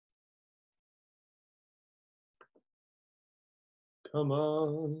Come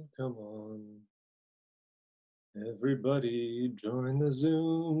on, come on. Everybody join the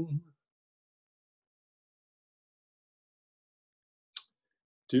Zoom.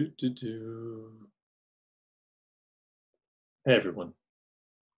 Do. Hey everyone.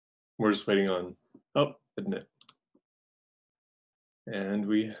 We're just waiting on, oh, admit. And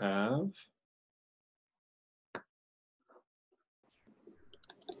we have,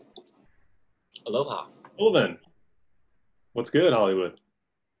 Aloha. well then, what's good, Hollywood?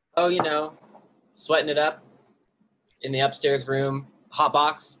 Oh, sweating it up in the upstairs room. Hot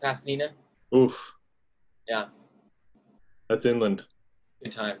box, Pasadena. Oof. Yeah. That's inland.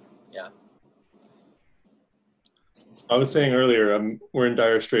 Good time. Yeah. I was saying earlier, we're in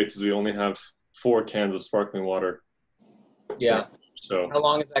dire straits as we only have 4 cans of sparkling water. Yeah. So how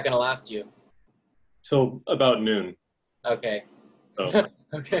long is that going to last you? Till about noon. Okay. So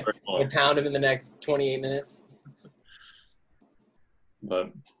okay. We'll pound him in the next 28 minutes.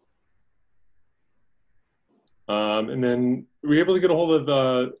 But and then were you able to get a hold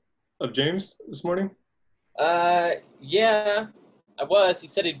of James this morning? Yeah, I was. He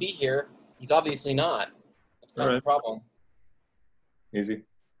said he'd be here. He's obviously not. That's kind of a problem. Easy.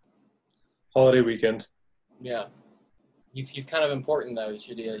 Holiday weekend. Yeah. He's kind of important though. He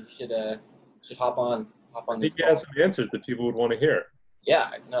should hop on I think he has some answers that people would want to hear.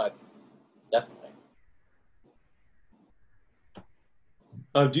 Yeah, no, definitely.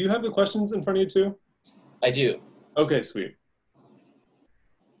 Do you have the questions in front of you too? I do. Okay, sweet.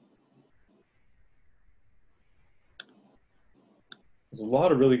 There's a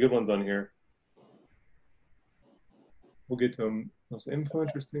lot of really good ones on here. We'll get to them. Most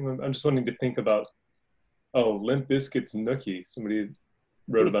interesting one. I'm just wanting to think about. Oh, Limp Bizkit's Nookie. Somebody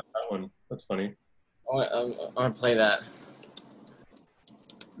wrote about that one. That's funny. Oh, I want to play that.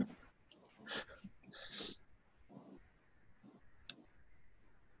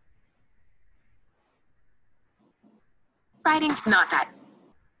 Writing's not that.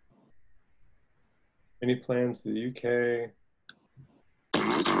 Any plans for the UK?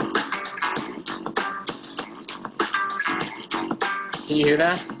 Can you hear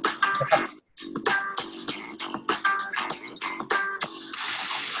that?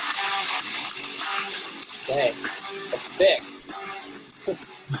 Okay. That's thick.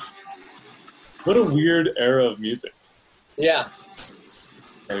 What a weird era of music. Yeah.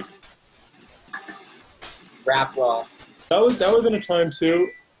 Like, rap rock. That was in a time too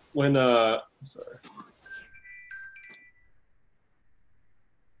when sorry.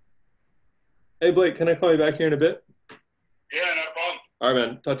 Hey Blake, can I call you back here in a bit? Yeah, no problem. All right,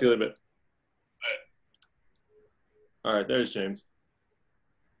 man. Talk to you in a bit. All right, there's James.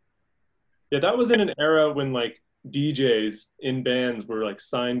 Yeah, that was in an era when like DJs in bands were like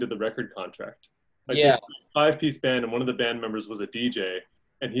signed to the record contract. Like, yeah. 5-piece band, and one of the band members was a DJ,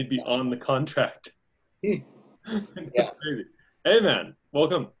 and he'd be on the contract. That's crazy. Hey, man,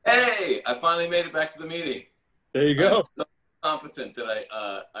 welcome. Hey, I finally made it back to the meeting. There you go. I'm so competent that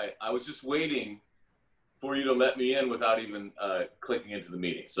I was just waiting for you to let me in without even clicking into the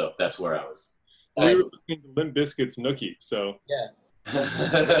meeting. So that's where I was. We were listening to Limp Bizkit's Nookie, so. Yeah.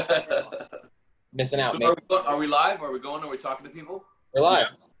 Missing out. So are we live? Are we going? Are we talking to people? We're live.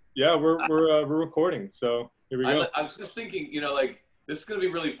 Yeah, we're recording. So here we go. I was just thinking, like this is going to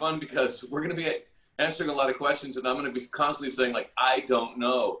be really fun because we're going to be answering a lot of questions, and I'm going to be constantly saying like, I don't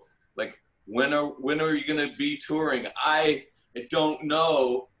know. Like, when are you going to be touring? I don't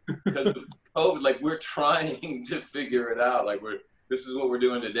know because of COVID. Like, we're trying to figure it out. Like, this is what we're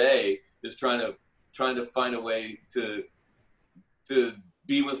doing today, is trying to find a way to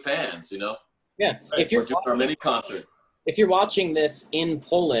be with fans. Yeah. If you're doing our mini concert. If you're watching this in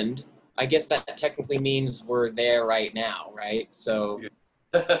Poland, I guess that technically means we're there right now, right? So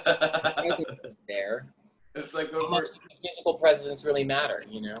there. It's like how much does the physical presence really matter,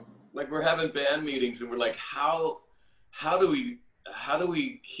 Like we're having band meetings and we're like, how do we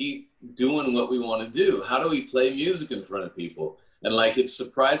keep doing what we want to do? How do we play music in front of people? And like it's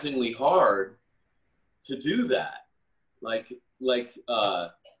surprisingly hard to do that.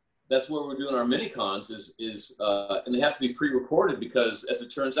 That's where we're doing our mini cons and they have to be pre-recorded because as it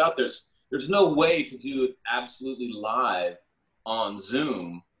turns out there's no way to do it absolutely live on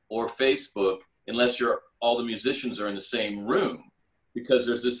Zoom or Facebook unless all the musicians are in the same room, because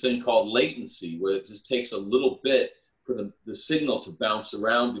there's this thing called latency where it just takes a little bit for the signal to bounce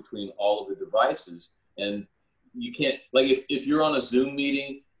around between all of the devices. And you can't, like if you're on a Zoom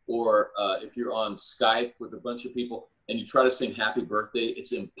meeting or if you're on Skype with a bunch of people and you try to sing happy birthday,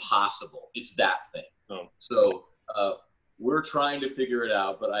 it's impossible. It's that thing. Oh. So we're trying to figure it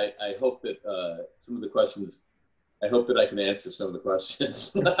out, but I hope that some of the questions I hope that I can answer some of the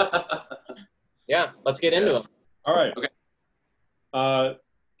questions. Yeah, let's get into them. All right. Okay.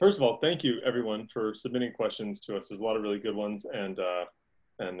 First of all, thank you everyone for submitting questions to us. There's a lot of really good ones, and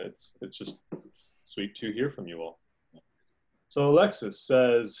it's just sweet to hear from you all. So Alexis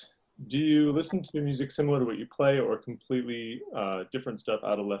says, do you listen to music similar to what you play, or completely different stuff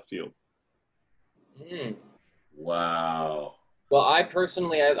out of left field? Wow. Well, I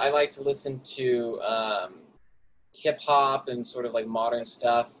personally, I like to listen to hip hop and sort of like modern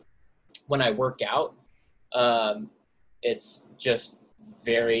stuff when I work out. It's just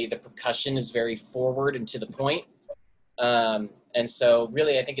the percussion is very forward and to the point. And so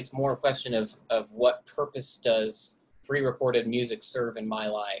really, I think it's more a question of what purpose does pre-recorded music serve in my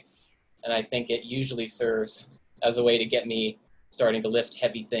life. And I think it usually serves as a way to get me starting to lift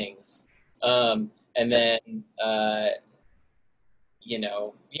heavy things. And then, I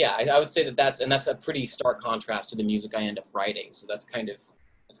would say that's a pretty stark contrast to the music I end up writing. So that's kind of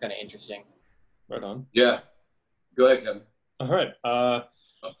interesting. Right on. Yeah. Go ahead, Kevin. All right.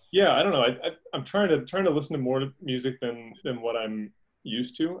 Yeah, I don't know. I'm trying to listen to more music than what I'm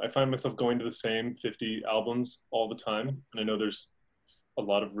used to. I find myself going to the same 50 albums all the time, and I know there's a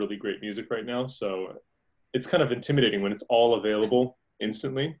lot of really great music right now, so it's kind of intimidating when it's all available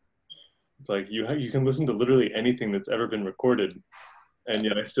instantly. It's like you can listen to literally anything that's ever been recorded, and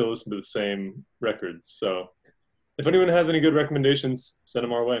yet I still listen to the same records. So if anyone has any good recommendations, send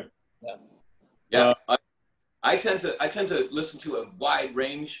them our way. Yeah. I tend to listen to a wide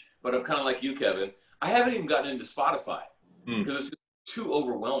range, but I'm kind of like you, Kevin. I haven't even gotten into Spotify because it's just too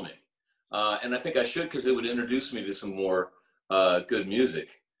overwhelming. And I think I should, because it would introduce me to some more good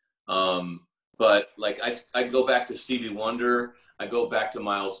music. But like I go back to Stevie Wonder. I go back to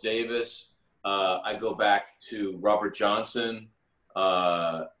Miles Davis. I go back to Robert Johnson.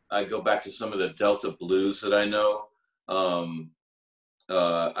 I go back to some of the Delta blues that I know.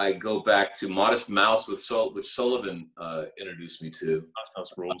 I go back to Modest Mouse, which Sullivan introduced me to.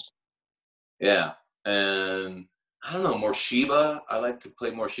 House rules. Yeah, and I don't know, Morshiba. I like to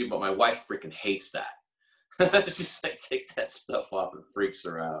play Morshiba, but my wife freaking hates that. She's like, take that stuff off. It freaks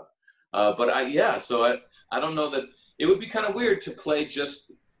her out. So I don't know that it would be kind of weird to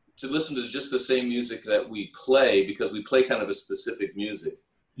listen to just the same music that we play, because we play kind of a specific music.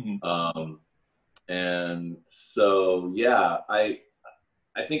 Mm-hmm. And so, yeah, I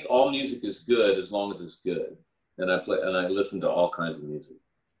think all music is good as long as it's good, and I listen to all kinds of music.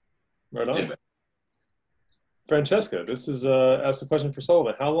 Right on. Anyway. Francesca, this is asked a question for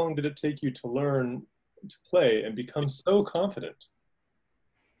Sullivan. How long did it take you to learn to play and become so confident?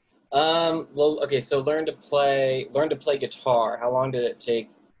 Well, okay, so learn to play guitar. How long did it take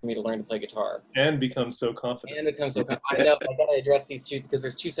for me to learn to play guitar? And become so confident. I know, I gotta address these two, because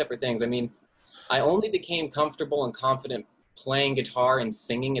there's two separate things. I mean, I only became comfortable and confident playing guitar and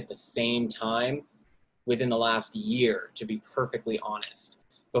singing at the same time within the last year, to be perfectly honest.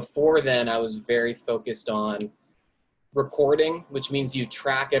 Before then, I was very focused on recording, which means you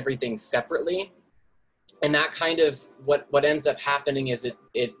track everything separately. And that kind of, what ends up happening is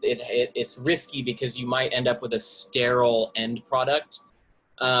it's risky, because you might end up with a sterile end product.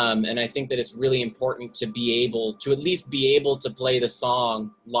 And I think that it's really important to at least be able to play the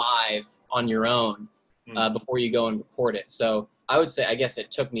song live on your own before you go and record it. So I would say, I guess it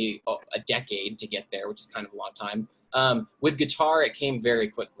took me a decade to get there, which is kind of a long time. With guitar, it came very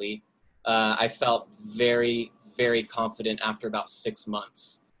quickly. I felt very, very confident after about 6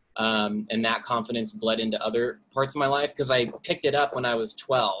 months. And that confidence bled into other parts of my life, because I picked it up when I was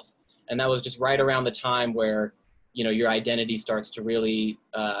 12. And that was just right around the time where, your identity starts to really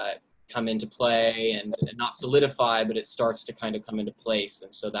come into play, and not solidify, but it starts to kind of come into place.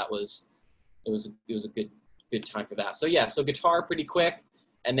 And so it was a good time for that. So yeah, so guitar pretty quick,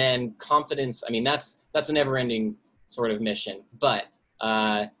 and then confidence. I mean, that's a never-ending sort of mission. But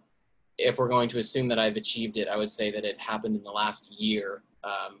if we're going to assume that I've achieved it, I would say that it happened in the last year.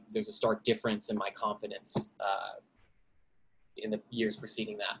 There's a stark difference in my confidence in the years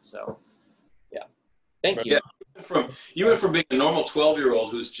preceding that. So yeah, thank you. Yeah. You went from being a normal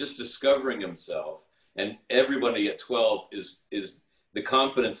 12-year-old who's just discovering himself, and everybody at 12 is the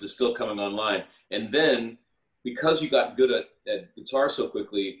confidence is still coming online. And then, because you got good at guitar so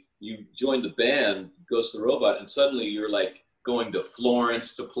quickly, you joined the band Ghost the Robot, and suddenly you're like going to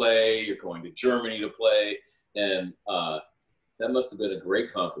Florence to play, you're going to Germany to play, and that must have been a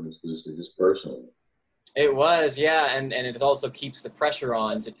great confidence booster, just personally. It was, yeah, and it also keeps the pressure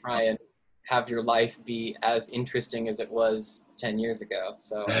on to try and have your life be as interesting as it was 10 years ago.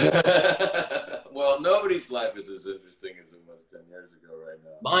 So well, nobody's life is as interesting as it was 10 years ago right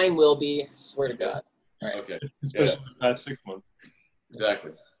now. Mine will be, swear to God. Right. Okay. especially the past 6 months.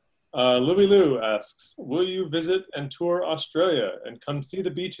 Exactly. Louis Lou asks, will you visit and tour Australia and come see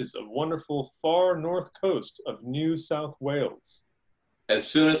the beaches of wonderful far north coast of New South Wales? As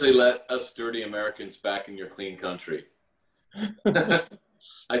soon as they let us dirty Americans back in your clean country.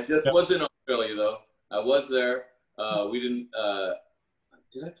 I just was in Australia, though. I was there. We didn't.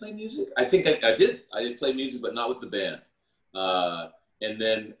 Did I play music? I think I did. I did play music, but not with the band. And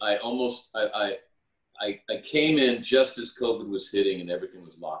then I came in just as COVID was hitting and everything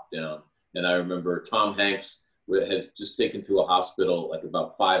was locked down. And I remember Tom Hanks had just taken to a hospital like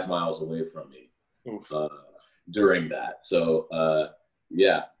about 5 miles away from me during that. So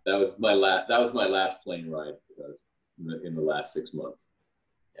yeah, that was my last plane ride in the last 6 months.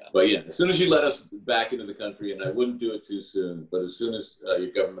 Yeah. But yeah, as soon as you let us back into the country, and I wouldn't do it too soon, but as soon as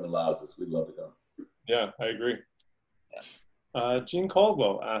your government allows us, we'd love to go. Yeah, I agree. Yeah. Gene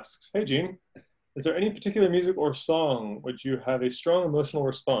Caldwell asks, hey Gene, is there any particular music or song which you have a strong emotional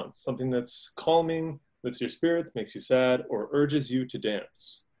response, something that's calming, lifts your spirits, makes you sad, or urges you to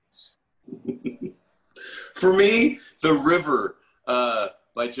dance? For me, The River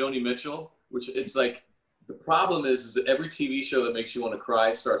by Joni Mitchell, which it's like, the problem is that every TV show that makes you want to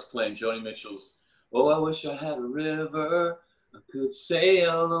cry starts playing Joni Mitchell's, oh, I wish I had a river I could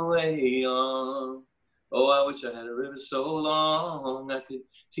sail the way on. Oh, I wish I had a river so long I could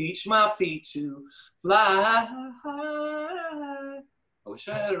teach my feet to fly. I wish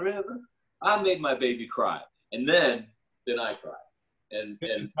I had a river. I made my baby cry. And then I cried. And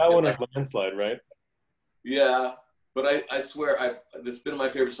that one, a landslide, right? Yeah. But I swear, this has been my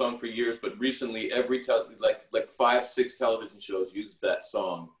favorite song for years. But recently, like 5-6 television shows used that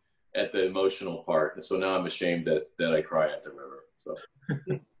song at the emotional part, and so now I'm ashamed that I cry at the river. So,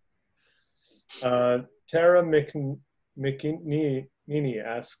 Tara McKinney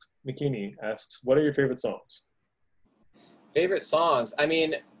asks, what are your favorite songs? Favorite songs? I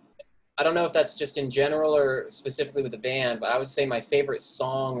mean, I don't know if that's just in general or specifically with the band, but I would say my favorite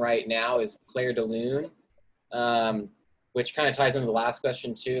song right now is Clair de Lune. Which kind of ties into the last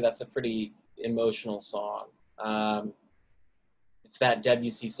question too. That's a pretty emotional song. It's that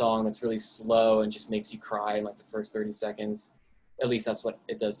Debussy song that's really slow and just makes you cry in like the first 30 seconds. At least that's what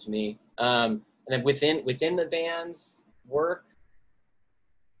it does to me. And then within the band's work,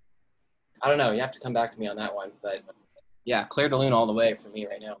 I don't know. You have to come back to me on that one. But yeah, Clair de Lune all the way for me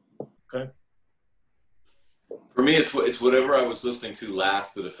right now. Okay. For me, it's whatever I was listening to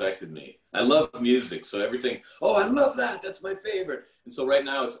last that affected me. I love music, so everything, oh, I love that. That's my favorite. And so right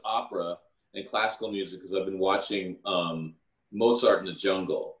now it's opera and classical music because I've been watching Mozart in the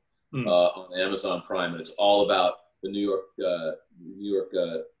Jungle on Amazon Prime, and it's all about the New York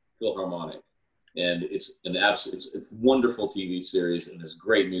Philharmonic. And it's it's a wonderful TV series, and there's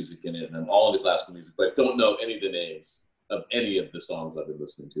great music in it, and I'm all into classical music, but I don't know any of the names of any of the songs I've been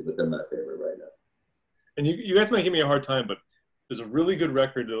listening to, but they're my favorite right now. And you guys might give me a hard time, but there's a really good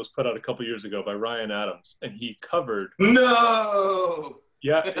record that was put out a couple years ago by Ryan Adams, and he covered. No.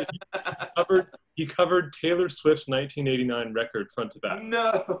 Yeah, he covered Taylor Swift's 1989 record front to back.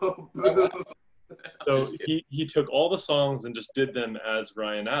 No. So he took all the songs and just did them as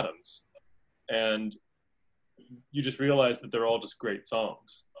Ryan Adams, and you just realize that they're all just great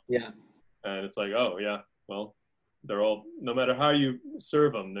songs. Yeah. And it's like, oh yeah, well, they're all, no matter how you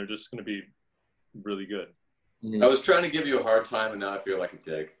serve them, they're just going to be really good. I was trying to give you a hard time, and now I feel like a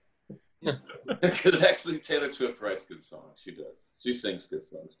dick. Because actually, Taylor Swift writes good songs. She does. She sings good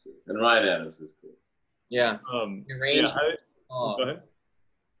songs too. And Ryan Adams is good. Yeah. Go ahead.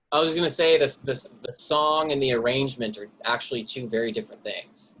 I was going to say the song and the arrangement are actually two very different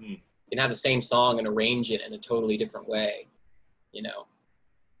things. You can have the same song and arrange it in a totally different way. You know,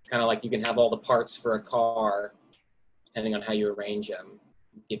 kind of like you can have all the parts for a car, depending on how you arrange them,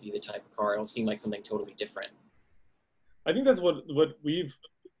 give you the type of car. It'll seem like something totally different. I think that's what we've,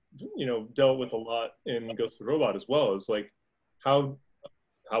 dealt with a lot in Ghost of the Robot as well, is like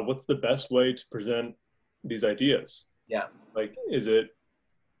what's the best way to present these ideas? Yeah. Like, is it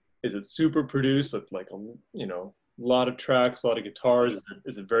super produced with like a lot of tracks, a lot of guitars?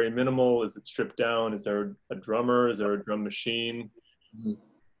 Is it very minimal? Is it stripped down? Is there a drummer? Is there a drum machine?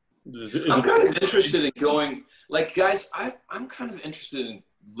 I'm kind of interested in going, like, guys, I'm kind of interested in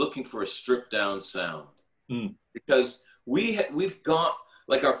looking for a stripped down sound because we've got,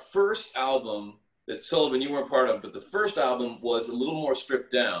 like, our first album that Sullivan, you weren't part of, but the first album was a little more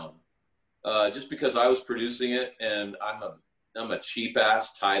stripped down just because I was producing it, and I'm a cheap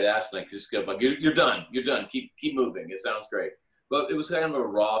ass, tight ass, and I just go like, you're done, keep moving, it sounds great. But it was kind of a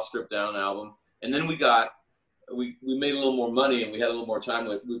raw, stripped down album, and then we made a little more money, and we had a little more time.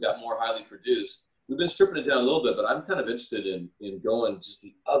 We got more highly produced. we've been stripping it down a little bit, but I'm kind of interested in going just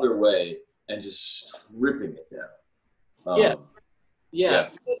the other way and just stripping it down. Yeah.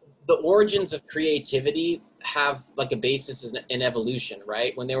 The origins of creativity have like a basis in evolution,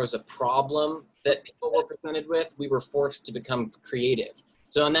 right? When there was a problem that people were presented with, we were forced to become creative.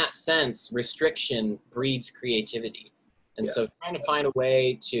 So in that sense, restriction breeds creativity. And so trying to find a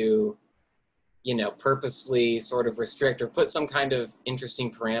way to, you know, purposefully sort of restrict or put some kind of interesting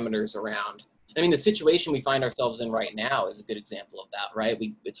parameters around. I mean, the situation we find ourselves in right now is a good example of that, right?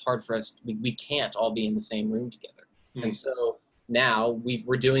 It's hard for us, we can't all be in the same room together. And so now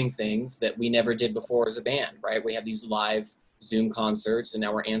we're doing things that we never did before as a band, right? We have these live Zoom concerts, and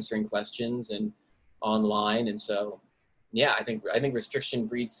now we're answering questions and online. And so, yeah, I think restriction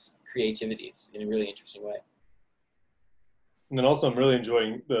breeds creativity in a really interesting way. And then also, I'm really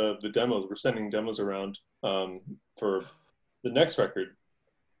enjoying the demos. We're sending demos around for the next record,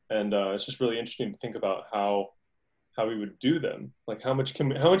 and it's just really interesting to think about how we would do them. Like how much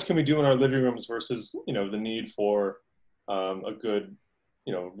can we do in our living rooms versus, you know, the need for a good,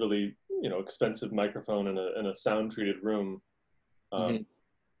 you know, really, you know, expensive microphone in a sound treated room. So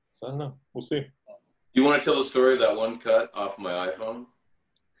I don't know. We'll see. Do you want to tell the story of that one cut off my iPhone?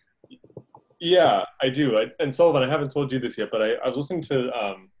 Yeah, I do. And Sullivan, I haven't told you this yet, but I was listening to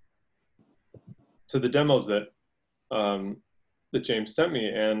the demos that James sent me,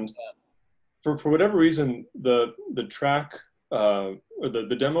 and for whatever reason, the track or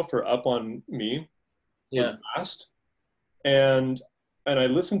the demo for "Up on Me" was last, and I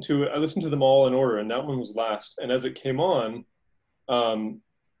listened to them all in order, and that one was last. And as it came on,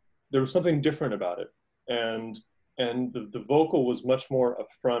 there was something different about it, and the vocal was much more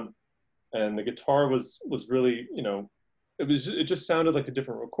upfront. And the guitar was really, you know, it just sounded like a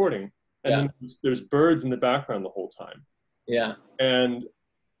different recording. And then there's birds in the background the whole time. Yeah. And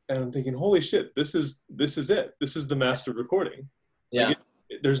I'm thinking, holy shit, this is it. This is the master recording. Yeah. Like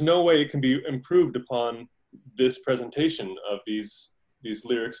there's no way it can be improved upon this presentation of these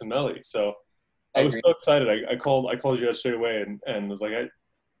lyrics and melodies. So I was so excited. I called you guys straight away and was like,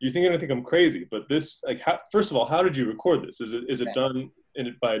 you're going to think I'm crazy, but this, like, first of all, how did you record this? Is it done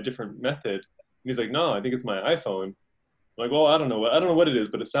by a different method? And he's like, no, I think it's my iPhone. I'm like, well, I don't know what it is,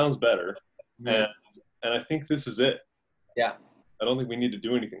 but it sounds better. And I think this is it. Yeah. I don't think we need to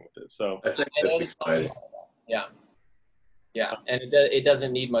do anything with it. So I think that's exciting. Yeah. Yeah. And it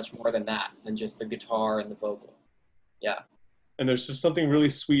doesn't need much more than that, than just the guitar and the vocal. Yeah. And there's just something really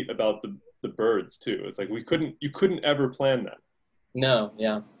sweet about the birds too. It's like you couldn't ever plan that. No,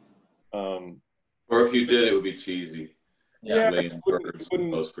 yeah. Or if you did, it would be cheesy. It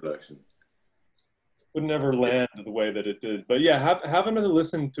wouldn't post-production. Would never land the way that it did. But yeah, have another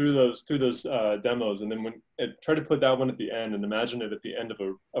listen through those demos, and then try to put that one at the end, and imagine it at the end of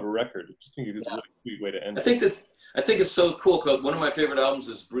a record. I just think it's a really sweet way to end. I think it's so cool because one of my favorite albums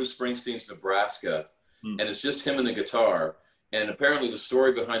is Bruce Springsteen's Nebraska, and it's just him and the guitar. And apparently, the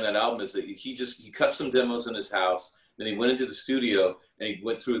story behind that album is that he cut some demos in his house. Then he went into the studio and he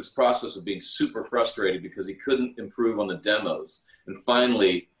went through this process of being super frustrated because he couldn't improve on the demos. And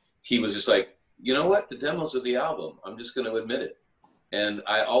finally, he was just like, you know what? The demos are the album. I'm just going to admit it. And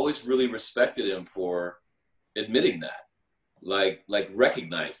I always really respected him for admitting that, like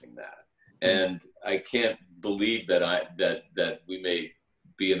recognizing that. And I can't believe that we may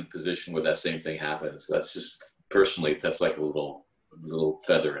be in a position where that same thing happens. That's just personally, that's like a little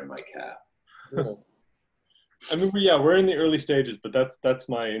feather in my cap. Cool. I mean, we're in the early stages, but that's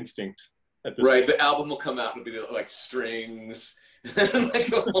my instinct at this point. The album will come out and it'll be like strings, like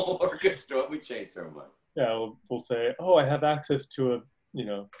a whole orchestra. We changed our mind. Yeah, we'll say, oh, I have access to a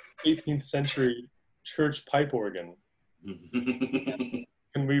 18th century church pipe organ.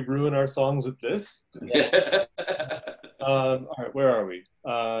 Can we ruin our songs with this? Yeah. All right, where are we?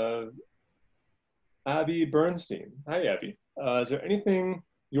 Abby Bernstein. Hi, Abby. Is there anything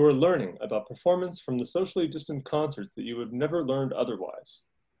you're learning about performance from the socially distant concerts that you would never learned otherwise?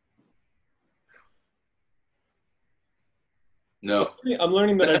 No. I'm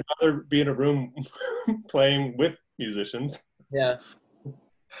learning that I'd rather be in a room playing with musicians. Yeah.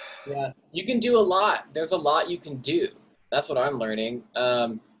 Yeah. You can do a lot. There's a lot you can do. That's what I'm learning.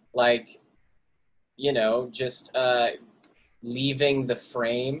 Just leaving the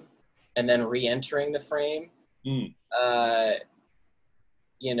frame and then re-entering the frame.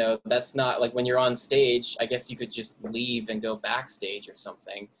 That's not like when you're on stage, I guess you could just leave and go backstage or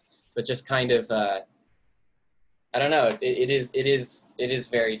something, but just kind of, I don't know. It is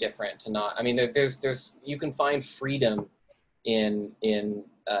very different to not, I mean, you can find freedom in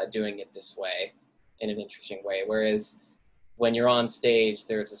doing it this way in an interesting way. Whereas when you're on stage,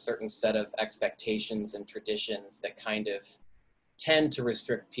 there's a certain set of expectations and traditions that kind of tend to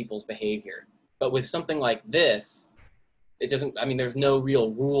restrict people's behavior. But with something like this, it doesn't, I mean, there's no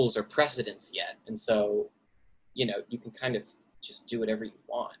real rules or precedents yet. And so, you know, you can kind of just do whatever you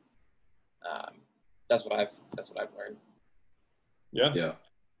want. That's what I've learned. Yeah. Yeah.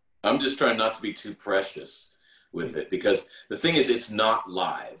 I'm just trying not to be too precious with it, because the thing is, it's not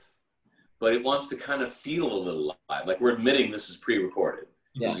live, but it wants to kind of feel a little live. Like, we're admitting this is pre-recorded.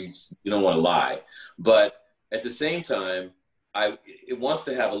 Yeah. You don't want to lie. But at the same time, it wants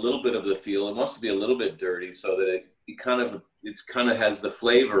to have a little bit of the feel. It wants to be a little bit dirty, so that it kind of has the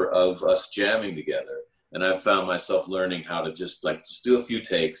flavor of us jamming together. And I've found myself learning how to just do a few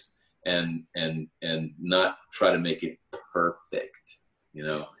takes and not try to make it perfect, you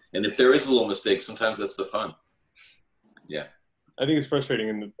know. And if there is a little mistake, sometimes that's the fun. Yeah. I think it's frustrating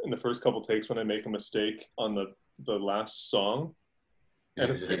in the first couple takes when I make a mistake on the last song, and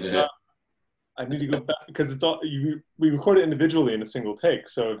it's like, I need to go back, because it's all we record it individually in a single take.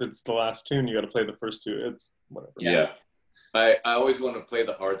 So if it's the last tune, you got to play the first two. It's whatever. Yeah. I always want to play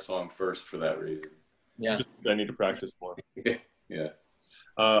the hard song first for that reason. Yeah. Just, I need to practice more. Yeah.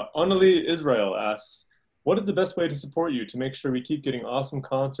 Annalie Israel asks, what is the best way to support you to make sure we keep getting awesome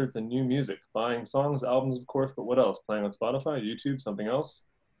concerts and new music? Buying songs, albums, of course, but what else? Playing on Spotify, YouTube, something else?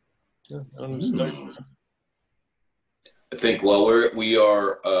 Yeah, I don't know, I think, well, we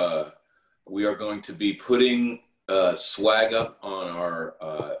are going to be putting swag up on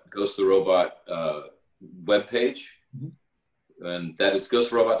our Ghost the Robot webpage, and that is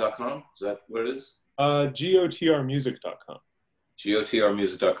ghostrobot.com. Is that what it is? GOTRmusic.com.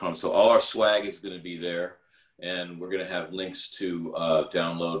 GOTRmusic.com. So all our swag is going to be there, and we're going to have links to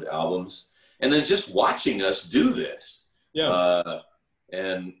download albums, and then just watching us do this,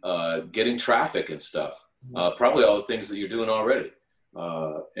 and getting traffic and stuff. Probably all the things that you're doing already,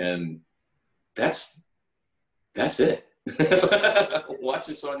 and that's it. Watch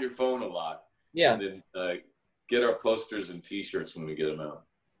us on your phone a lot. Yeah. And then get our posters and T-shirts when we get them out.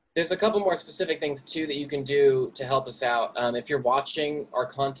 There's a couple more specific things, too, that you can do to help us out. If you're watching our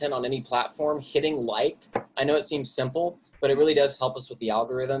content on any platform, hitting like, I know it seems simple, but it really does help us with the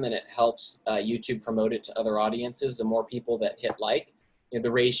algorithm, and it helps YouTube promote it to other audiences. The more people that hit like, you know,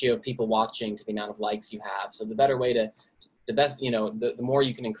 the ratio of people watching to the amount of likes you have. So the better way to, the best, you know, the more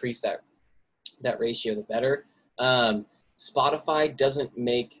you can increase that ratio, the better. Spotify doesn't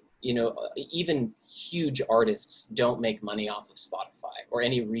make, you know, even huge artists don't make money off of Spotify, or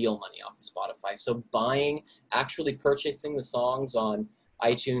any real money off of Spotify. So actually purchasing the songs on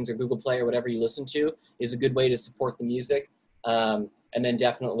iTunes or Google Play or whatever you listen to is a good way to support the music. And then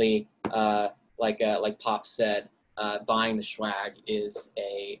definitely, like Pop said, buying the swag is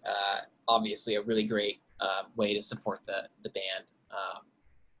obviously a really great way to support the band.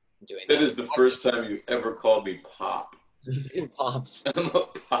 Doing that is the first time you ever called me Pop. Pops. I'm a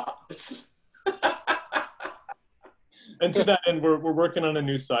Pops. And to that end, we're working on a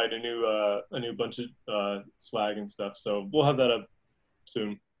new site, a new bunch of swag and stuff. So we'll have that up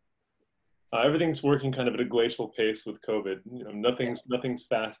soon. Everything's working kind of at a glacial pace with COVID. You know, nothing's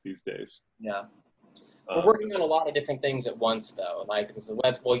fast these days. Yeah. We're working on a lot of different things at once, though. Like there's a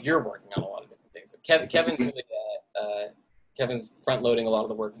web. Well, you're working on a lot of different things. Kevin's really, Kevin's front loading a lot of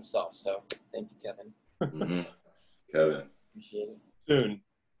the work himself. So thank you, Kevin. Mm-hmm. Kevin. Appreciate it.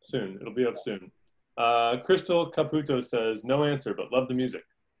 Soon. It'll be up soon. Crystal Caputo says, no answer, but love the music.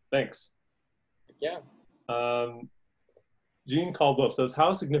 Thanks. Yeah. Jean Caldwell says,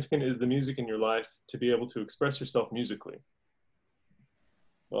 how significant is the music in your life to be able to express yourself musically?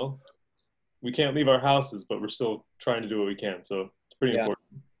 Well, we can't leave our houses, but we're still trying to do what we can. So it's pretty important.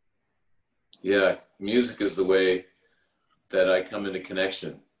 Yeah, music is the way that I come into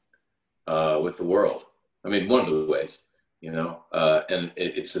connection with the world. I mean, one of the ways, you know, and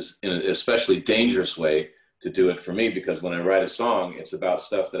it's an especially dangerous way to do it for me, because when I write a song, it's about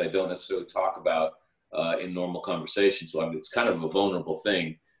stuff that I don't necessarily talk about in normal conversation. So it's kind of a vulnerable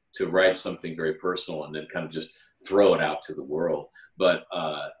thing to write something very personal and then kind of just throw it out to the world. But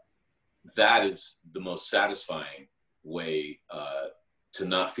that is the most satisfying way to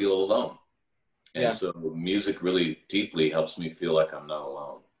not feel alone. And so music really deeply helps me feel like I'm not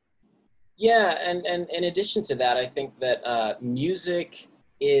alone. Yeah, and in addition to that, I think that music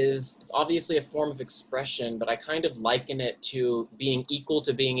it's obviously a form of expression, but I kind of liken it to being equal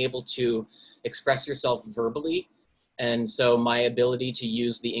to being able to express yourself verbally. And so my ability to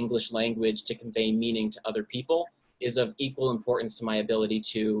use the English language to convey meaning to other people is of equal importance to my ability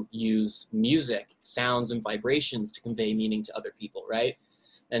to use music, sounds, and vibrations to convey meaning to other people, right?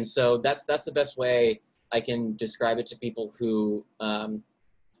 And so that's the best way I can describe it to people who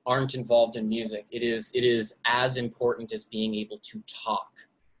aren't involved in music. It is as important as being able to talk.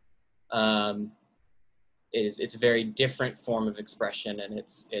 It's a very different form of expression, and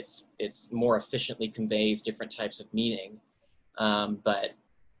it's more efficiently conveys different types of meaning. But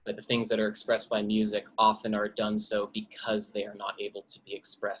the things that are expressed by music often are done so because they are not able to be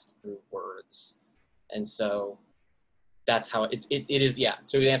expressed through words. And so that's how it is. Yeah.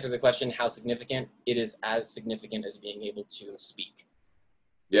 So to answer the question, how significant, it is as significant as being able to speak.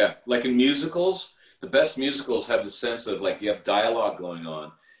 Yeah. Like in musicals, the best musicals have the sense of like you have dialogue going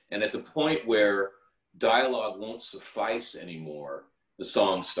on. And at the point where dialogue won't suffice anymore, the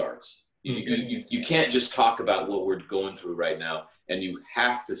song starts. You can't just talk about what we're going through right now, and you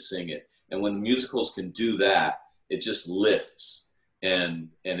have to sing it. And when musicals can do that, it just lifts, and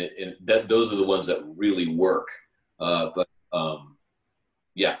those are the ones that really work.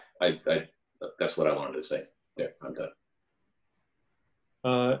 Yeah, I that's what I wanted to say. There, I'm done.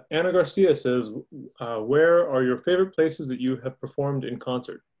 Anna Garcia says, where are your favorite places that you have performed in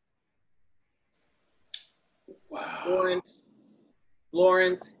concert? Wow.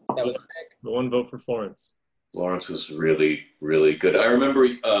 Florence, that was sick. The one vote for Florence. Florence was really, really good. I remember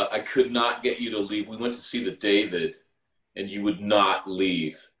I could not get you to leave. We went to see the David, and you would not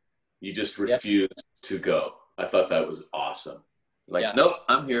leave. You just refused to go. I thought that was awesome. Like, nope,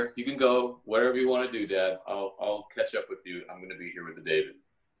 I'm here. You can go whatever you want to do, Dad. I'll catch up with you. I'm going to be here with the David.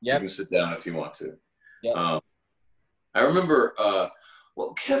 You can sit down if you want to. I remember,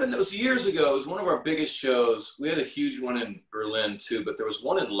 well, Kevin, it was years ago. It was one of our biggest shows. We had a huge one in Berlin too, but there was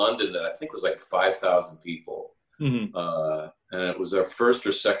one in London that I think was like 5,000 people. And it was our first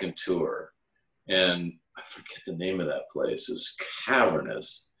or second tour. And I forget the name of that place. It was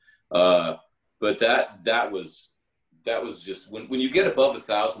cavernous. But that was just when you get above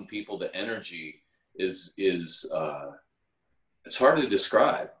 1,000 people, the energy is it's hard to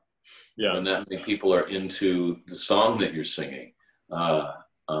describe. Yeah, when that many people are into the song that you're singing. I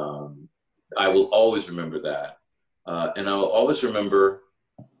will always remember that, and I will always remember.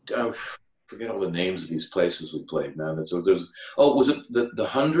 I forget all the names of these places we played. Now was it the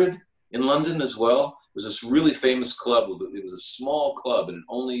 100 in London as well? It was this really famous club. It was a small club, and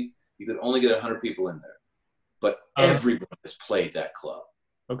you could only get 100 people in there. But everyone has played that club.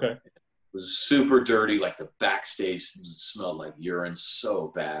 Okay. It was super dirty, like the backstage smelled like urine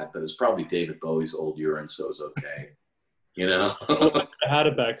so bad, but it was probably David Bowie's old urine, so it was okay. You know? I had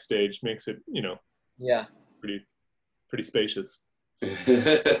a backstage, makes it, pretty spacious.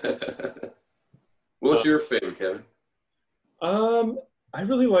 What's your favorite, Kevin? I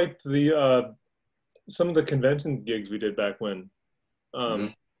really liked the some of the convention gigs we did back when.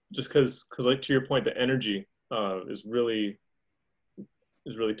 Just because like to your point, the energy is really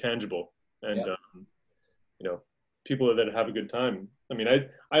tangible, and people that have a good time. I mean, I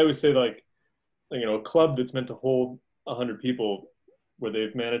always say like a club that's meant to hold 100 people, where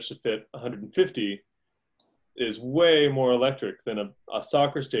they've managed to fit 150, is way more electric than a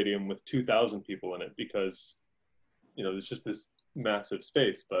soccer stadium with 2,000 people in it, because there's just this massive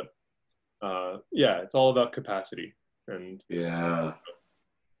space. But it's all about capacity. And you've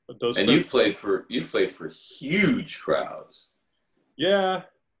played for huge crowds. Yeah,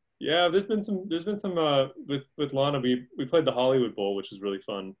 there's been some with Lana. We played the Hollywood Bowl, which is really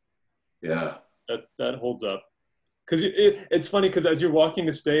fun. Yeah, that holds up. Because it's funny, because as you're walking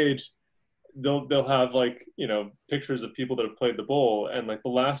the stage, they'll have like pictures of people that have played the bowl, and like the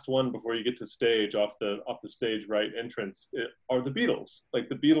last one before you get to stage, off the stage right entrance, are the Beatles. Like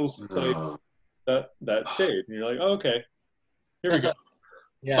the Beatles played that stage, and you're like, oh, okay, here we go.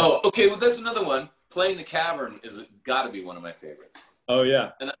 Yeah. Oh, okay. Well, that's another one. Playing the Cavern is got to be one of my favorites. Oh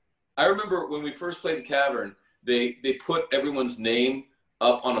yeah. And I remember when we first played the Cavern, they put everyone's name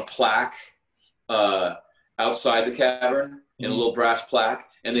up on a plaque outside the Cavern in a little brass plaque,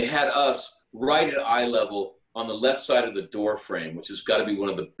 and they had us right at eye level on the left side of the door frame, which has got to be one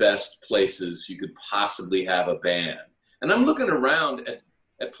of the best places you could possibly have a band. And I'm looking around at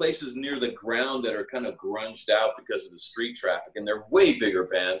places near the ground that are kind of grunged out because of the street traffic, and they're way bigger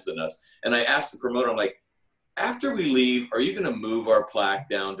bands than us. And I asked the promoter, I'm like, after we leave, are you going to move our plaque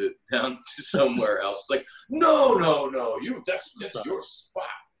down to somewhere else? It's like, no, that's your spot.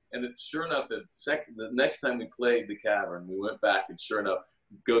 And sure enough, the next time we played the Cavern, we went back, and sure enough,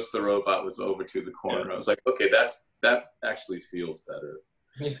 Ghost the Robot was over to the corner. Yeah. I was like, okay, that actually feels better.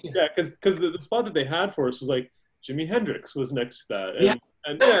 Yeah, because the spot that they had for us was like Jimi Hendrix was next to that.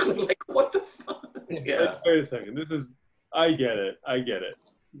 And like, what the fuck? Yeah. Like, wait a second. I get it.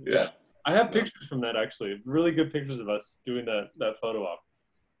 Yeah. I have pictures from that, actually. Really good pictures of us doing that photo op.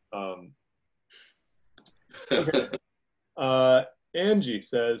 Okay. Angie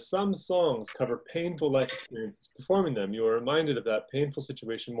says, some songs cover painful life experiences. Performing them, you are reminded of that painful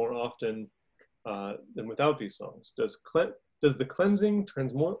situation more often than without these songs. Does the cleansing,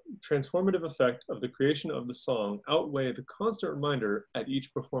 transformative effect of the creation of the song outweigh the constant reminder at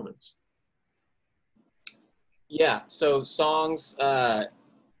each performance? Yeah, so songs, at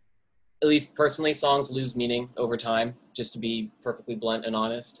least personally, songs lose meaning over time, just to be perfectly blunt and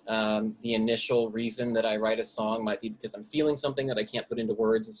honest. The initial reason that I write a song might be because I'm feeling something that I can't put into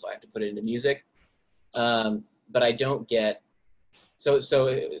words, and so I have to put it into music. But I don't get, so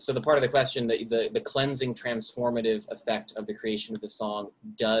the part of the question, the cleansing, transformative effect of the creation of the song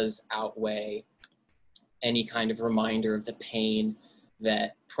does outweigh any kind of reminder of the pain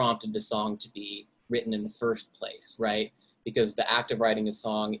that prompted the song to be written in the first place, right? Because the act of writing a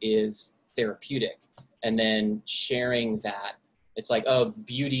song is therapeutic. And then sharing that, it's like, oh,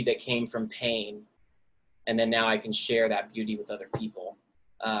 beauty that came from pain. And then now I can share that beauty with other people.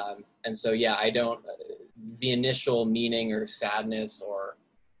 And so, yeah, the initial meaning or sadness or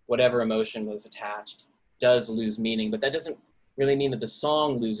whatever emotion was attached does lose meaning, but that doesn't really mean that the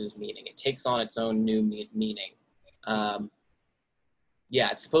song loses meaning. It takes on its own new meaning. Yeah,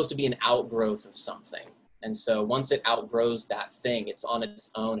 it's supposed to be an outgrowth of something. And so once it outgrows that thing, it's on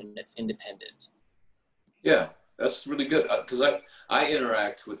its own and it's independent. Yeah, that's really good. Because I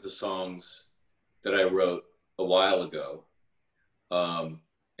interact with the songs that I wrote a while ago. And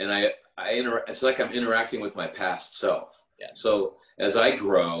it's like I'm interacting with my past self. Yeah. So as I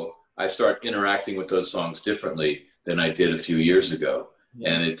grow, I start interacting with those songs differently than I did a few years ago.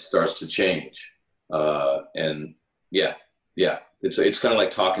 Yeah. And it starts to change. And yeah, it's kind of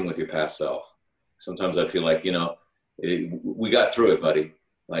like talking with your past self. Sometimes I feel like, we got through it, buddy.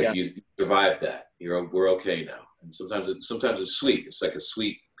 Like you survived that. We're okay now. And sometimes it's sweet. It's like a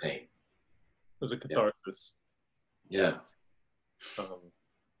sweet pain. There's a catharsis. Yeah.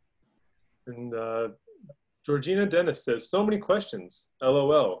 And Georgina Dennis says, so many questions.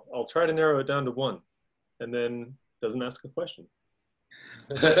 LOL. I'll try to narrow it down to one. And then doesn't ask a question.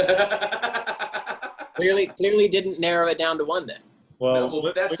 Clearly didn't narrow it down to one then.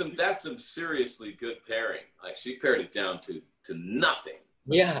 Well, that's some seriously good pairing. Like she paired it down to nothing.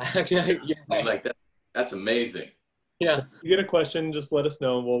 Yeah, actually, like that's amazing. Yeah. If you get a question, just let us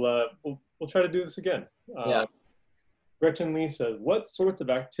know. We'll try to do this again. Yeah. Gretchen Lee says, what sorts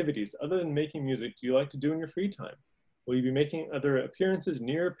of activities other than making music do you like to do in your free time? Will you be making other appearances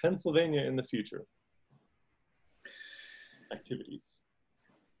near Pennsylvania in the future? Activities.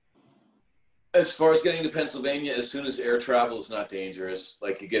 As far as getting to Pennsylvania, as soon as air travel is not dangerous,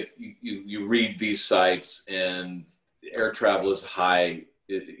 like you read these sites and air travel is high,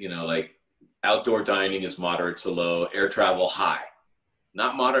 like outdoor dining is moderate to low, air travel high.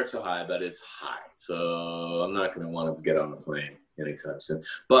 Not moderate to high, but it's high. So I'm not going to want to get on a plane anytime soon.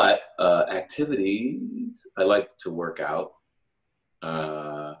 But activities, I like to work out.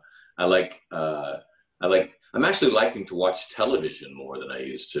 I'm actually liking to watch television more than I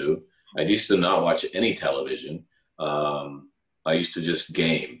used to. I used to not watch any television. I used to just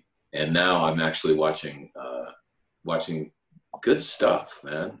game, and now I'm actually watching good stuff,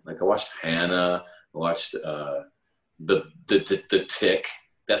 man. Like I watched Hannah. I watched the Tick.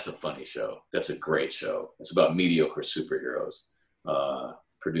 That's a funny show. That's a great show. It's about mediocre superheroes,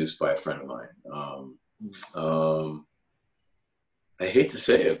 produced by a friend of mine. I hate to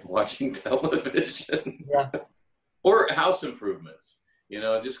say it, watching television. Yeah. Or House Improvements.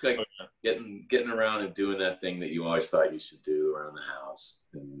 Just like getting around and doing that thing that you always thought you should do around the house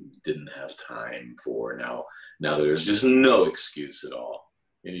and didn't have time for. Now there's just no excuse at all.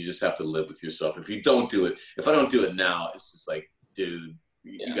 And you just have to live with yourself. If I don't do it now, it's just like, dude,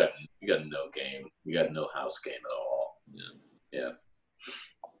 you got no game. You got no house game at all. Yeah.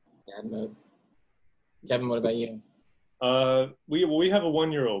 Kevin, what about you? We have a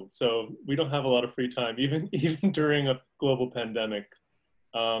 1-year-old, so we don't have a lot of free time, even during a global pandemic.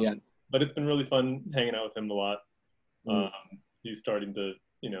 But it's been really fun hanging out with him a lot. He's starting to,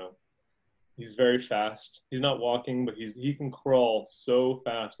 he's very fast. He's not walking, but he can crawl so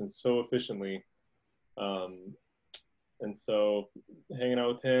fast and so efficiently. And so hanging out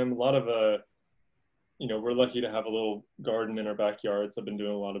with him, a lot of, we're lucky to have a little garden in our backyard. So I've been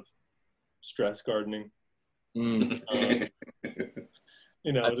doing a lot of stress gardening. Just kind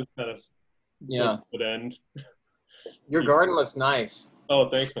of would end. Your garden looks nice. Oh,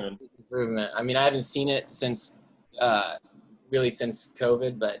 thanks, man. Improvement. I mean, I haven't seen it since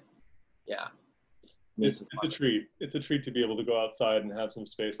COVID, but yeah. It's a treat. It's a treat to be able to go outside and have some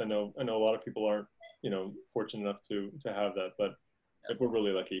space. I know a lot of people aren't, fortunate enough to have that, but we're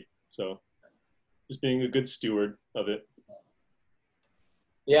really lucky. So just being a good steward of it.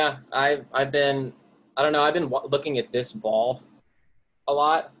 Yeah, I've been, I don't know, I've been looking at this ball a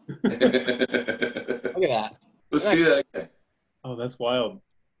lot. Look at that. Let's see that again. Oh, that's wild.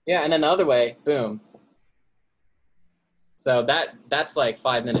 Yeah, and then the other way, boom. So that's like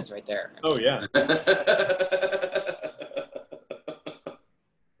 5 minutes right there. Oh yeah.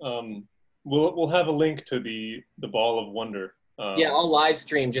 We'll have a link to the ball of wonder. Yeah, I'll live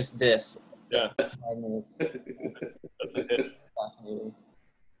stream just this. Yeah. 5 minutes. That's a hit. Fascinating.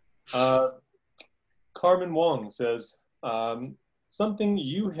 Carmen Wong says, something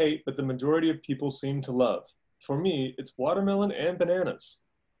you hate but the majority of people seem to love. For me, it's watermelon and bananas.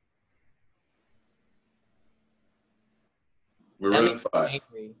 Maroon 5.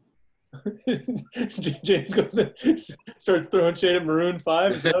 Angry. James goes in, starts throwing shade at Maroon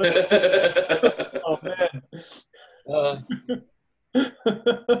 5. Is that what oh man.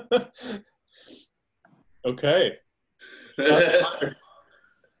 Okay.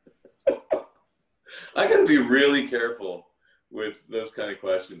 I gotta be really careful with those kind of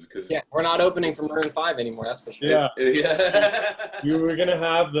questions because Yeah, we're not opening for Maroon 5 anymore, that's for sure. Yeah. yeah. We were gonna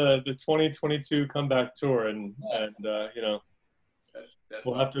have the 2022 comeback tour, and you know, That's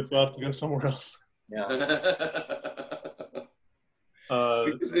we'll have to go somewhere else. Yeah.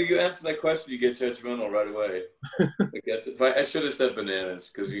 Because if you answer that question, you get judgmental right away. I guess I should have said bananas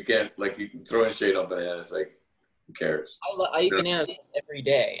because you can't you can throw in shade on bananas. Like, who cares? I eat bananas every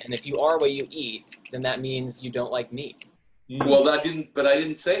day, and if you are what you eat, then that means you don't like meat. Well, I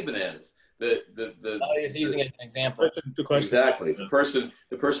didn't say bananas. I was using it as an example. The question. Exactly. The person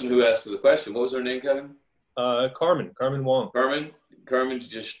who asked the question. What was her name, Kevin? Carmen Wong. Carmen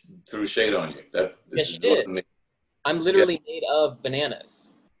just threw shade on you. Yes, she did. I'm literally made of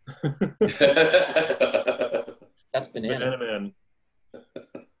bananas. That's bananas. Banana Man.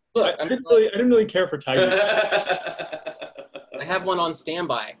 Look, I didn't really care for Tiger. I have one on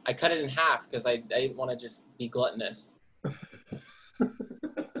standby. I cut it in half because I didn't want to just be gluttonous.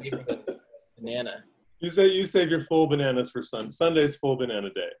 Banana. You save your full bananas for Sunday's full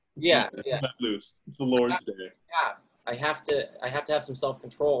banana day. Yeah. Let loose. It's the Lord's day. Yeah. I have to have some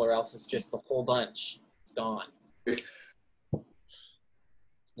self-control, or else it's just the whole bunch. It's gone.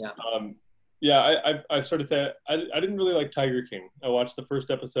 Yeah. I sort of say I didn't really like Tiger King. I watched the first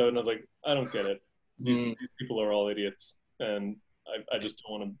episode and I was like, I don't get it. These people are all idiots, and I just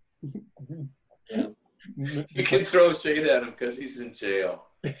don't want to. Yeah. You can throw shade at him because he's in jail.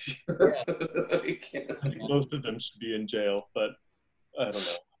 Most of them should be in jail, but I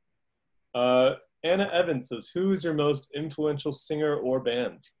don't know. Anna Evans says, who is your most influential singer or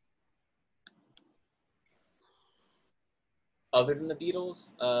band? Other than the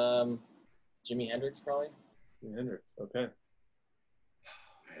Beatles, Jimi Hendrix probably. Jimi Hendrix, okay. Man,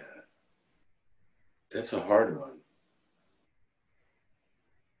 that's a hard one.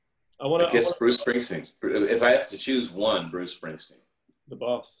 I guess Bruce Springsteen. If I have to choose one, Bruce Springsteen. The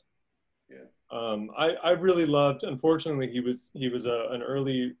boss. Yeah. I really loved. Unfortunately, he was an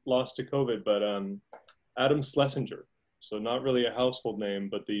early loss to COVID, but Adam Schlesinger. So not really a household name,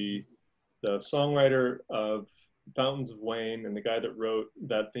 but the songwriter of Fountains of Wayne and the guy that wrote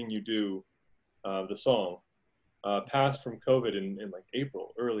That Thing You Do, the song, passed from COVID in like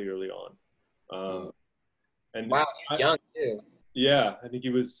April, early on. And wow, he's young too. Yeah, I think he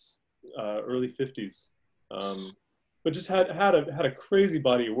was early 50s. But just had a crazy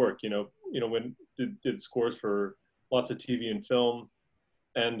body of work, you know, when did scores for lots of TV and film,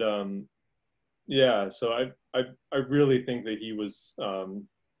 and so I really think that he was,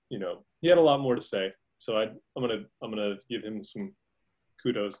 he had a lot more to say. So I'm gonna give him some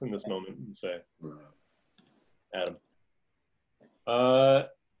kudos in this moment and say, Adam.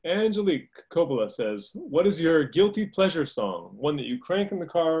 Angelique Coppola says, what is your guilty pleasure song? One that you crank in the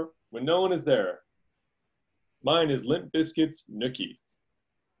car when no one is there. Mine is Limp Bizkit's Nookies.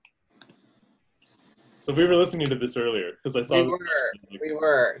 So we were listening to this earlier because I saw we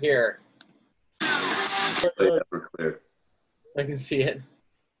were here. Everclear. I can see it.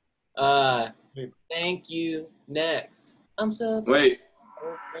 Thank you. Next. I'm so wait.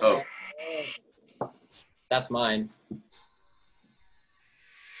 Oh. That's mine.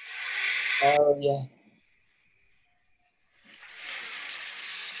 Oh yeah.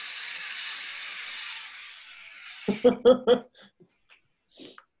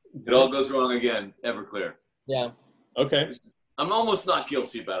 It all goes wrong again. Everclear. Yeah. Okay. I'm almost not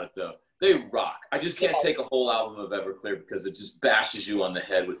guilty about it though. They rock. I just can't take a whole album of Everclear because it just bashes you on the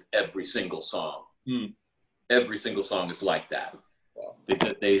head with every single song. Every single song is like that. Wow.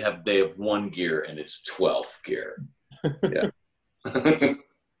 They have one gear and it's 12th gear. Yeah.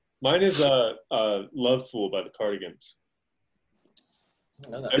 Mine is Love Fool by the Cardigans. I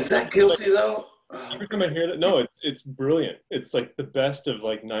don't know that Is one. that guilty though? Every time I hear that, no, it's brilliant. It's like the best of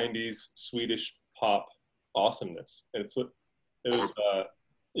like '90s Swedish pop awesomeness. And it was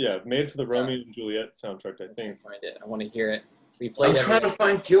yeah, made for the Romeo and Juliet soundtrack, I I think. can't find it. I want to hear it. We I'm played trying to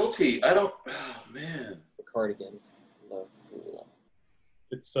find guilty. I don't. Oh man. the Cardigans. Love Fool.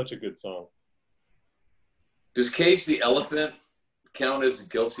 It's such a good song. Does Cage the Elephant count as a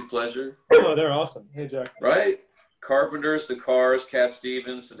guilty pleasure? Oh, they're awesome. Hey, Jack. Right? Carpenters, The Cars, Cat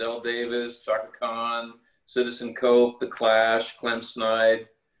Stevens, Adele Davis, Chaka Khan, Citizen Cope, The Clash, Clem Snide,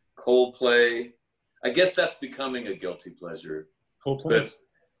 Coldplay. I guess that's becoming a guilty pleasure. Coldplay. But,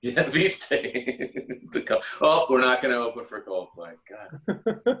 yeah, these days. Oh, we're not going to open for Coldplay. God.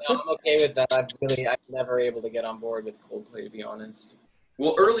 No, I'm okay with that. I'm never able to get on board with Coldplay, to be honest.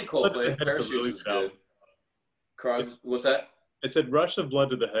 Well, early Blood to the Coldplay, Head is a Parachutes really was good good. album. What's that? I said Rush of Blood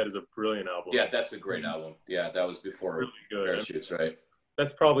to the Head is a brilliant album. Yeah, that's a great album. Yeah, that was before Really good. Parachutes, right?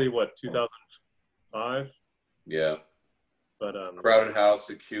 That's probably what, 2005? Yeah. But Crowded House,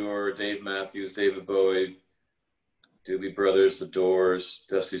 The Cure, Dave Matthews, David Bowie, Doobie Brothers, The Doors,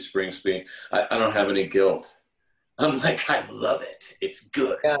 Dusty Springsteen. I don't have any guilt. I'm like, I love it. It's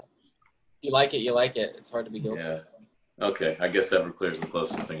good. Yeah. You like it, you like it. It's hard to be guilty. Yeah. Okay, I guess Everclear is the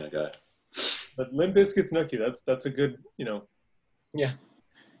closest thing I got. but Limp Bizkit's Nookie, that's a good, Yeah.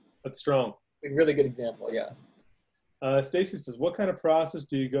 that's strong. A really good example, yeah. Stacy says, what kind of process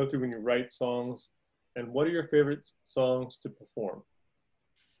do you go through when you write songs, and what are your favorite songs to perform?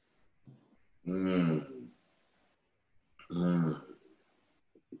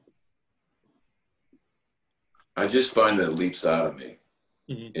 I just find that it leaps out of me.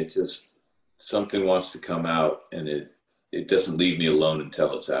 Mm-hmm. It just, something wants to come out, and it doesn't leave me alone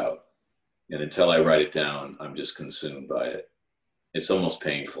until it's out. And until I write it down, I'm just consumed by it. It's almost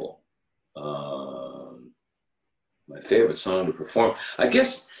painful. My favorite song to perform, I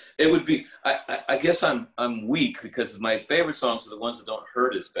guess it would be, I guess I'm weak because my favorite songs are the ones that don't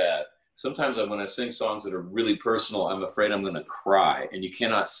hurt as bad. Sometimes when I sing songs that are really personal, I'm afraid I'm going to cry, and you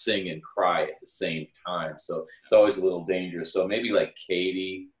cannot sing and cry at the same time. So it's always a little dangerous. So maybe like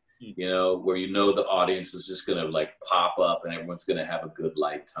Katie, where the audience is just going to like pop up and everyone's going to have a good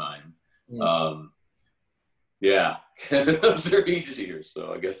light time. Yeah, those are easier.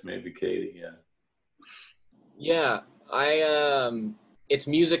 So I guess maybe Katie, yeah. Yeah, it's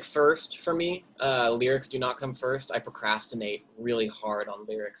music first for me. Lyrics do not come first. I procrastinate really hard on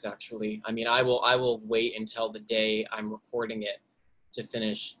lyrics, actually. I mean, I will wait until the day I'm recording it to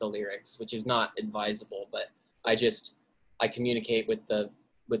finish the lyrics, which is not advisable, but I communicate with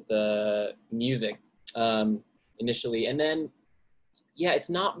the music initially. And then, yeah, it's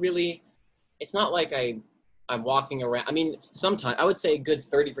not like I'm walking around. I mean, sometimes I would say a good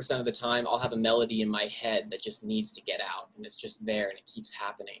 30% of the time I'll have a melody in my head that just needs to get out, and it's just there, and it keeps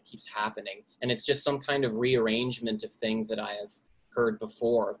happening. And it's just some kind of rearrangement of things that I have heard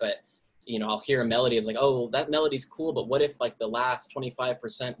before. But, I'll hear a melody. It's like, oh, well, that melody's cool, but what if like the last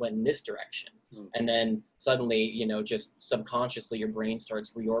 25% went in this direction? And then suddenly, just subconsciously your brain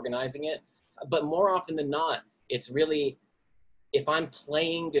starts reorganizing it. But more often than not, it's really, if I'm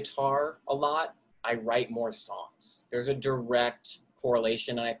playing guitar a lot, I write more songs. There's a direct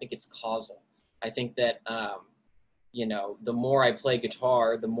correlation, and I think it's causal. I think that, the more I play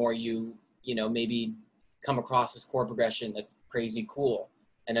guitar, the more maybe come across this chord progression that's crazy cool.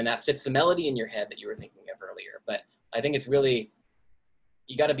 And then that fits the melody in your head that you were thinking of earlier. But I think it's really,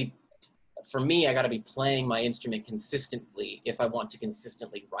 I got to be playing my instrument consistently if I want to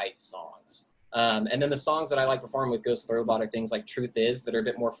consistently write songs. And then the songs that I like performing with Ghost of the Robot are things like Truth Is, that are a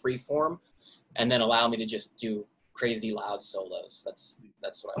bit more free form, and then allow me to just do crazy loud solos. That's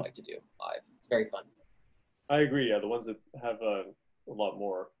what I like to do live. It's very fun. I agree. Yeah, the ones that have a lot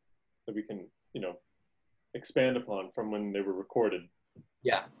more that we can, expand upon from when they were recorded.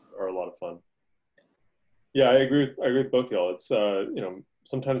 Yeah, are a lot of fun. Yeah, I agree with both y'all. It's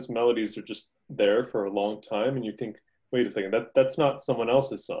sometimes melodies are just there for a long time, and you think, wait a second, that's not someone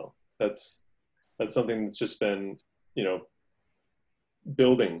else's song. That's something that's just been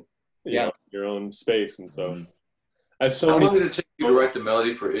building. Your own space. And so I have so How many. long did it take you to write the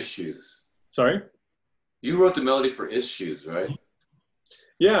melody for Issues? Sorry? You wrote the melody for Issues, right?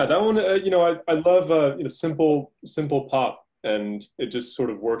 Yeah, that one, I love, simple pop, and it just sort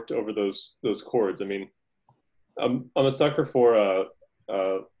of worked over those chords. I mean, I'm a sucker for a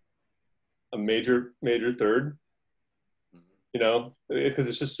major third, because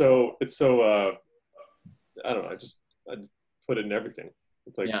it's so, I don't know, I put it in everything.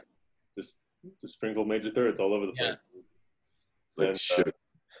 It's like, just sprinkle major thirds all over the place. Like And, sugar.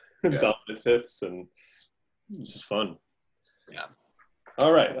 dominant fifths, and it's just fun. Yeah.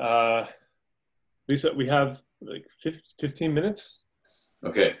 All right, Lisa, we have like 15 minutes.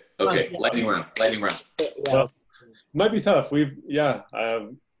 Okay. Lightning round. Yeah. Might be tough.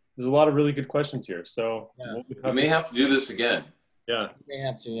 There's a lot of really good questions here, so We may have to do this again. Yeah. We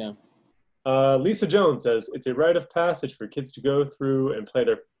have to, yeah. Lisa Jones says it's a rite of passage for kids to go through and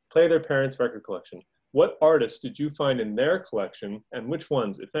play their parents' record collection. What artists did you find in their collection, and which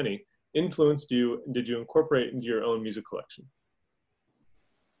ones, if any, influenced you and did you incorporate into your own music collection?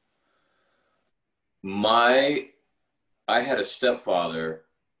 I had a stepfather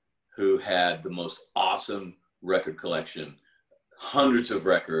who had the most awesome record collection, hundreds of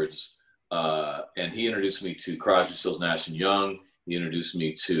records, and he introduced me to Crosby, Stills, Nash and Young. He introduced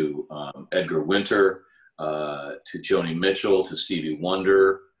me to Edgar Winter, to Joni Mitchell, to Stevie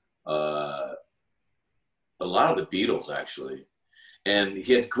Wonder, a lot of the Beatles, actually. And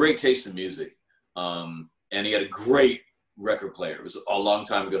he had great taste in music, and he had a great record player. It was a long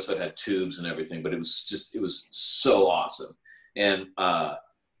time ago, so it had tubes and everything, but it was so awesome. And I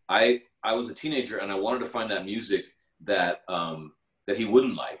was a teenager, and I wanted to find that music that he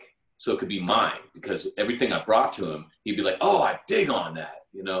wouldn't like, so it could be mine, because everything I brought to him, he'd be like, "Oh, I dig on that,"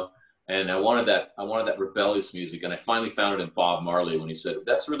 you know. And I wanted that rebellious music, and I finally found it in Bob Marley when he said,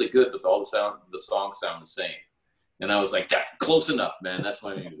 "That's really good, but all the songs sound the same." And I was like, "That close enough, man. That's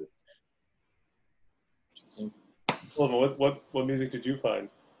my music." Well, what music did you find?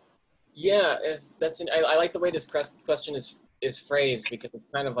 Yeah, I like the way this question is phrased, because it's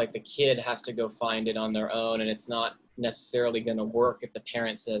kind of like the kid has to go find it on their own, and it's not necessarily going to work if the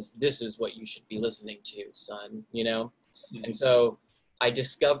parent says, "This is what you should be listening to, son," you know? Mm-hmm. And so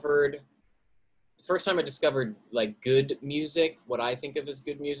the first time I discovered like good music, what I think of as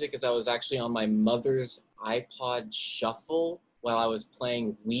good music, is I was actually on my mother's iPod Shuffle while I was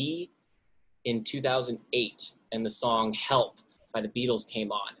playing Wii in 2008, and the song "Help" by the Beatles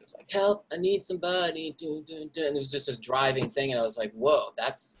came on. It was like, "Help, I need somebody," and it was just this driving thing, and I was like, whoa,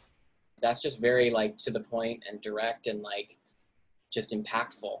 that's just very like to the point and direct and like just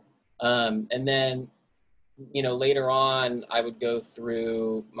impactful. And then, you know, later on, I would go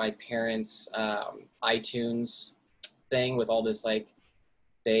through my parents' iTunes thing with all this, like,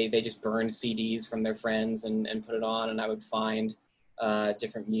 they just burned CDs from their friends and put it on, and I would find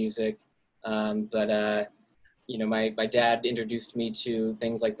different music. You know, my dad introduced me to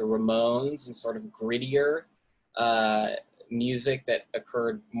things like the Ramones and sort of grittier music that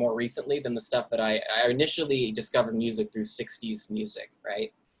occurred more recently than the stuff that I initially discovered music through 60s music,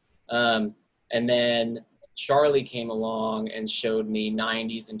 right? And then Charlie came along and showed me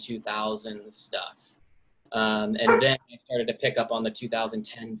 90s and 2000s stuff. And then I started to pick up on the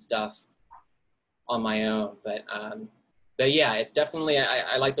 2010 stuff on my own. But yeah, it's definitely,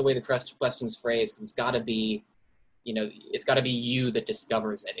 I like the way the question's phrased, because it's got to be, you know, it's got to be you that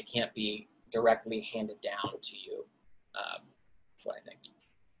discovers it. It can't be directly handed down to you. What I think.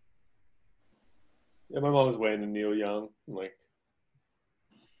 Yeah, my mom was way into Neil Young. Like,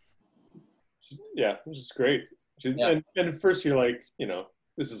 yeah, it was just great. And at first you're like, you know,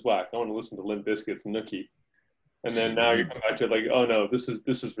 this is whack. I want to listen to Limp Bizkit's Nookie. And then now you come back to it like, oh no, this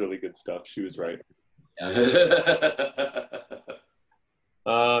is really good stuff. She was right. Aaron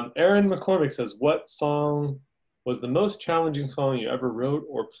McCormick says, what song was the most challenging song you ever wrote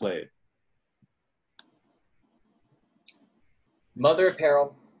or played? Mother of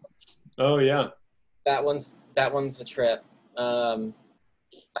Peril. Oh yeah. That one's a trip. I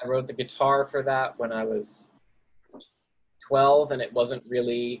wrote the guitar for that when I was 12, and it wasn't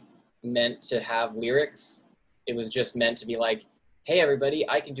really meant to have lyrics. It was just meant to be like, "Hey everybody,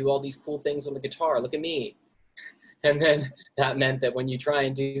 I can do all these cool things on the guitar. Look at me." And then that meant that when you try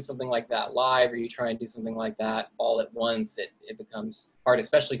and do something like that live, or you try and do something like that all at once, it becomes hard,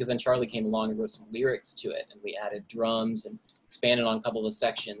 especially because then Charlie came along and wrote some lyrics to it, and we added drums and expanded on a couple of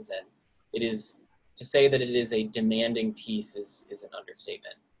sections. And it is, to say that it is a demanding piece is an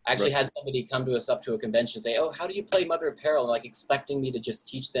understatement. I actually had somebody come to us up to a convention and say, "Oh, how do you play Mother of Peril?" Like expecting me to just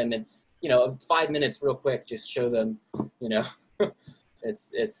teach them in, you know, 5 minutes real quick, just show them, you know.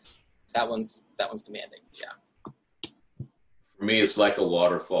 it's that one's demanding. Yeah. For me, it's Like a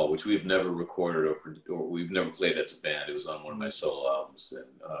Waterfall, which we've never recorded or we've never played as a band. It was on one of my solo albums, and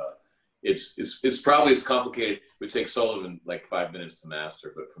it's probably as complicated. It would take Sullivan like 5 minutes to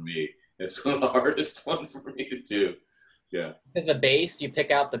master, but for me, it's one of the hardest ones for me to do. Yeah. Because the bass, you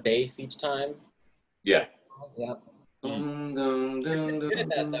pick out the bass each time. Yeah. Yeah. Good at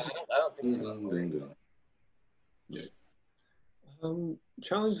that, though. I don't think yeah.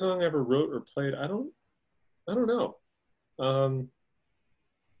 Challenge song I ever wrote or played. I don't know.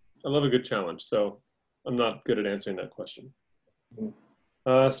 I love a good challenge. So I'm not good at answering that question. Mhm.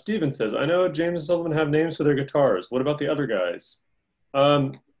 Steven says, I know James and Sullivan have names for their guitars. What about the other guys?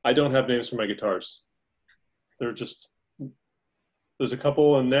 I don't have names for my guitars. They're just, there's a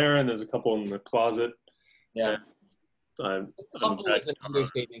couple in there and there's a couple in the closet. Yeah. I'm Couple is an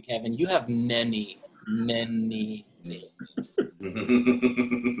understatement, Kevin. You have many basses.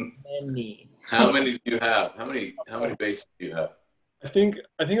 Many. How many do you have? How many basses do you have? I think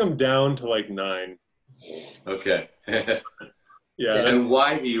I'm down to like 9. Okay. Yeah. And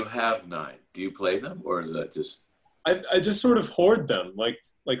why do you have 9? Do you play them, or is that just? I just sort of hoard them,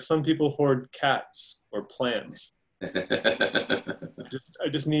 like some people hoard cats or plants. I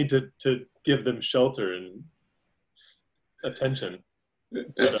just need to give them shelter and attention.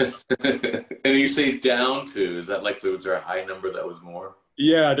 But, And you say down to, is that like, so was there a high number that was more?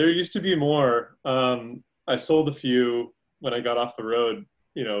 yeah, there used to be more. I sold a few when I got off the road,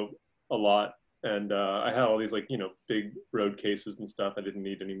 a lot. And I had all these big road cases and stuff I didn't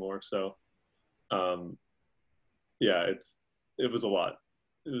need anymore. So yeah, it was a lot.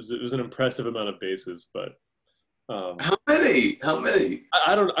 It was an impressive amount of basses, but How many?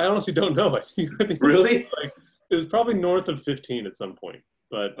 I honestly don't know. I think Really? it was probably north of 15 at some point,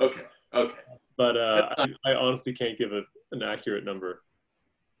 but Okay. but I honestly can't give an accurate number.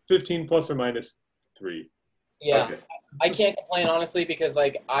 15 plus or minus 3. Yeah. Okay. I can't complain honestly because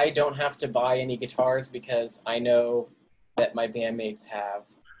I don't have to buy any guitars because I know that my bandmates have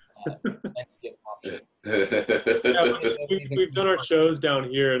plenty of options. Yeah, we've done our shows down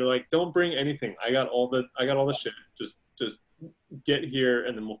here and like, don't bring anything. I got all the shit. Just get here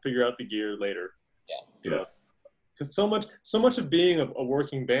and then we'll figure out the gear later. Yeah. Because so much of being a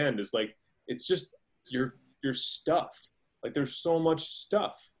working band is like, it's just your stuff. Like there's so much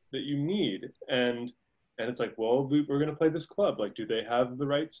stuff that you need, and it's like, well, we're gonna play this club. Like, do they have the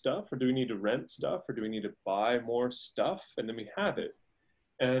right stuff, or do we need to rent stuff, or do we need to buy more stuff, and then we have it,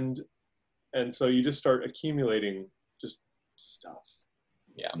 and so you just start accumulating just stuff.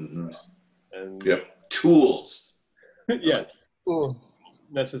 Yeah. Mm-hmm. And yep. Tools. yes. Ooh.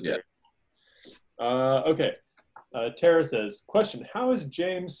 Necessary. Yeah. Okay. Tara says, question, how is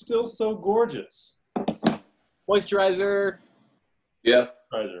James still so gorgeous? Moisturizer. Yep.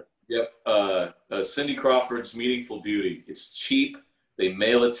 Moisturizer. Yep. Cindy Crawford's Meaningful Beauty. It's cheap. They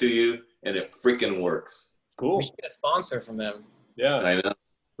mail it to you, and it freaking works. Cool. We should get a sponsor from them. Yeah. I know.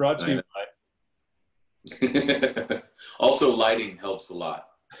 Brought to you by. Also, lighting helps a lot.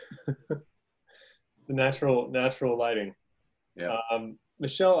 The natural lighting. Yeah.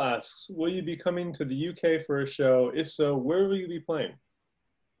 Michelle asks, will you be coming to the UK for a show? If so, where will you be playing?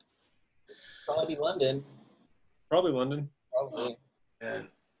 Probably London. Probably London. Probably. Yeah.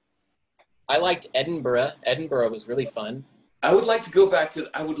 I liked Edinburgh. Edinburgh was really fun. I would like to go back to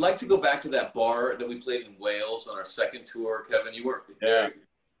that bar that we played in Wales on our second tour. Kevin, you weren't there.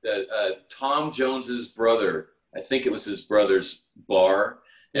 Tom Jones's brother, I think it was his brother's bar.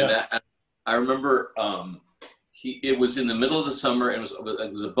 And that, I remember it was in the middle of the summer and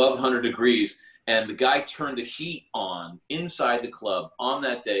it was above 100 degrees. And the guy turned the heat on inside the club on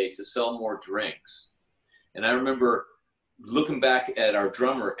that day to sell more drinks. And I remember looking back at our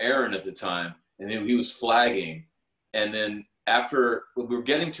drummer, Aaron, at the time, and he was flagging. And then after we were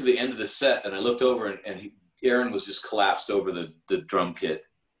getting to the end of the set, and I looked over, and Aaron was just collapsed over the drum kit.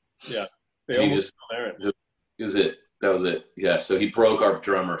 Yeah. That was it. Yeah, so he broke our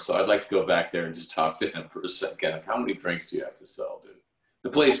drummer. So I'd like to go back there and just talk to him for a second. Like, how many drinks do you have to sell, dude? The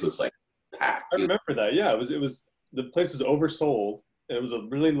place was like packed. I remember that. Yeah, it was the place was oversold, and it was a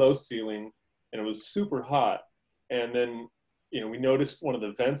really low ceiling, and it was super hot. And then, we noticed one of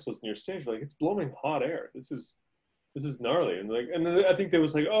the vents was near stage. We're like, it's blowing hot air. This is gnarly. And then I think they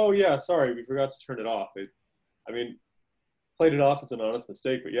was like, oh yeah, sorry, we forgot to turn it off. Played it off as an honest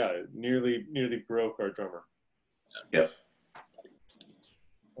mistake, but yeah, it nearly broke our drummer. Yep.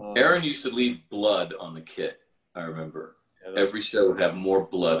 Aaron used to leave blood on the kit. I remember every show would have more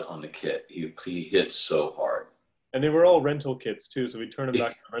blood on the kit. He hit so hard. And they were all rental kits too, so we'd turn them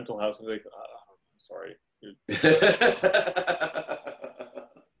back to the rental house and be like, I'm sorry.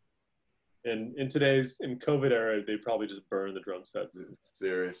 And in COVID era, they probably just burn the drum sets.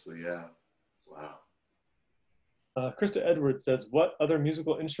 Seriously, yeah. Wow. Krista Edwards says, what other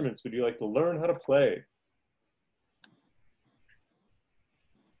musical instruments would you like to learn how to play?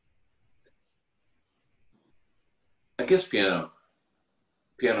 I guess piano.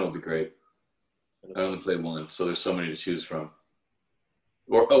 Piano would be great. I only play one, so there's so many to choose from.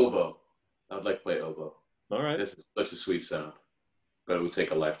 Or oboe. I'd like to play oboe. All right. This is such a sweet sound, but it would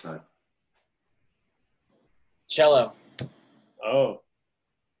take a lifetime. Cello. Oh.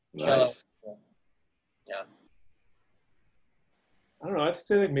 Nice. Yeah. I don't know. I'd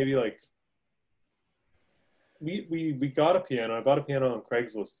say like maybe like we got a piano. I bought a piano on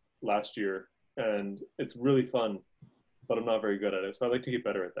Craigslist last year, and it's really fun, but I'm not very good at it. So I'd like to get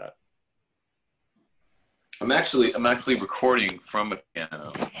better at that. I'm actually recording from a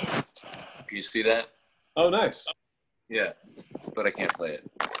piano. Can you see that? Oh, nice. Yeah, but I can't play it.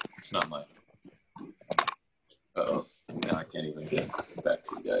 It's not mine. Uh-oh. Now I can't even get back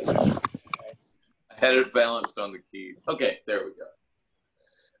to you guys. I had it balanced on the keys. Okay, there we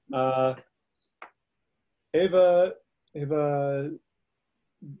go. Ava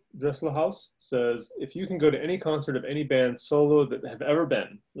Dresselhaus says, if you can go to any concert of any band solo that have ever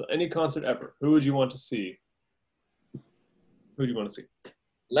been, any concert ever, who would you want to see? Who would you want to see?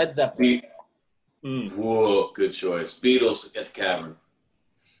 Led Zeppelin. Whoa, good choice. Beatles at the Cavern.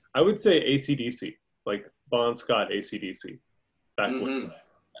 I would say AC/DC, like Bon Scott AC/DC. Back when,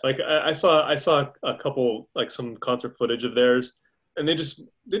 like I saw a couple, like some concert footage of theirs, and they just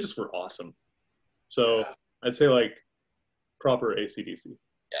were awesome. So I'd say like proper AC/DC.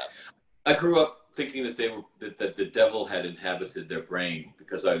 Yeah. I grew up thinking that that the devil had inhabited their brain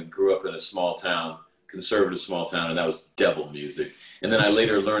because I grew up in a small town, conservative small town, and that was devil music. And then I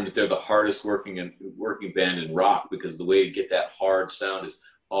later learned that they're the hardest working band in rock because the way to get that hard sound is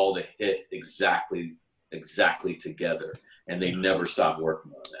all to hit exactly together, and they never stopped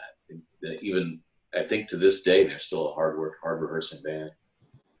working on that. Even I think to this day they're still a hard rehearsing band.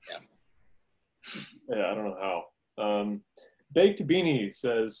 Yeah, I don't know how. Baked Beanie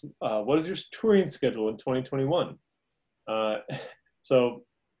says, what is your touring schedule in 2021? So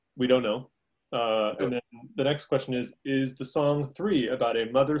we don't know. And then the next question is the song 3 about a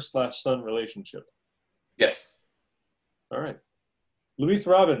mother/son relationship? Yes. All right. Luis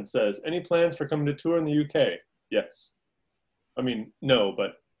Robin says, any plans for coming to tour in the UK? Yes. I mean, no,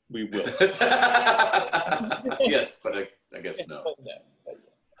 but we will. Yes, but I guess no.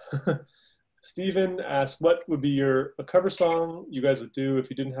 Steven asks, what would be a cover song you guys would do if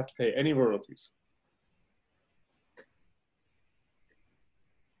you didn't have to pay any royalties?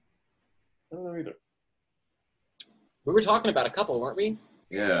 I don't know either. We were talking about a couple, weren't we?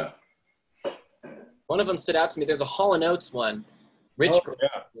 Yeah. One of them stood out to me. There's a Hall & Oates one. Rich Girl.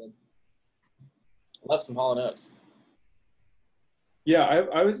 Yeah. Love some Hall & Oates. Yeah,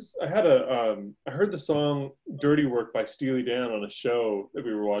 I heard the song Dirty Work by Steely Dan on a show that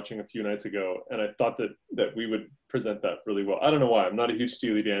we were watching a few nights ago, and I thought that we would present that really well. I don't know why. I'm not a huge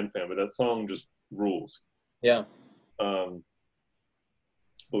Steely Dan fan, but that song just rules. Yeah.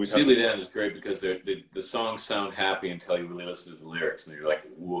 Steely Dan is great because the songs sound happy until you really listen to the lyrics, and you're like,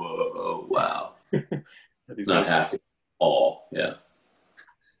 whoa, wow. It's not happy at all. Yeah.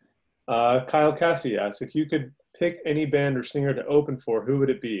 Kyle Cassidy asks, if you could pick any band or singer to open for, who would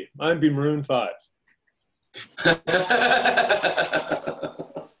it be? Mine would be Maroon 5.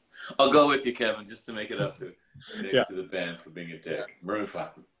 I'll go with you, Kevin, just to make it up to the band for being a dick. Maroon 5.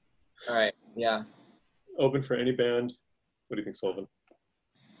 All right, yeah. Open for any band. What do you think, Sullivan?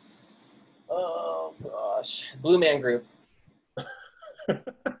 Oh, gosh. Blue Man Group.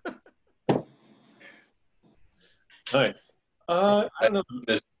 Nice. I don't know.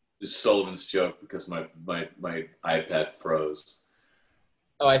 This is Sullivan's joke because my iPad froze.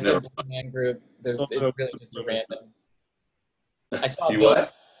 Oh, I said Blue Man Group. It's really just a random. I saw you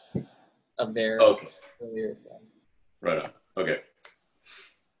what? Of theirs. Okay. Earlier. Right on. Okay.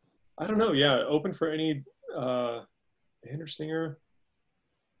 I don't know. Yeah, open for any band or singer.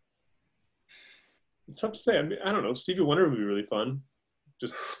 It's tough to say. I mean, I don't know. Stevie Wonder would be really fun,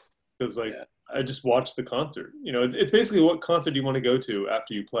 just because I just watched the concert. You know, it's basically what concert do you want to go to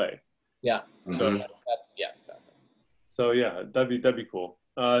after you play. Yeah. So, exactly. So yeah, that'd be cool.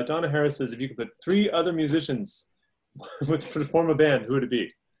 Donna Harris says, if you could put 3 other musicians to form a band, who would it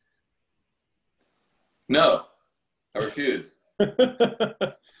be? No, I refuse. Too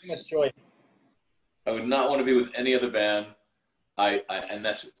much joy. I would not want to be with any other band. I'm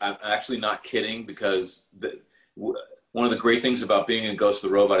actually not kidding because one of the great things about being in Ghost of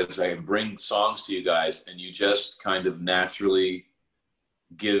the Robot is I can bring songs to you guys and you just kind of naturally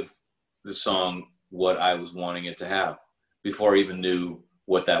give the song what I was wanting it to have before I even knew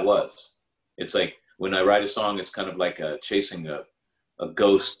what that was. It's like when I write a song, it's kind of like chasing a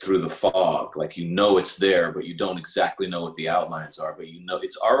ghost through the fog. Like, you know it's there, but you don't exactly know what the outlines are, but you know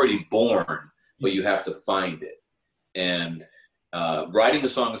it's already born, but you have to find it. And writing a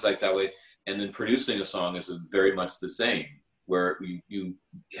song is like that way, and then producing a song is very much the same, where you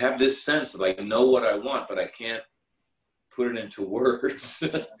have this sense of, like, I know what I want, but I can't put it into words.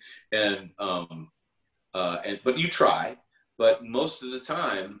 But you try. but most of the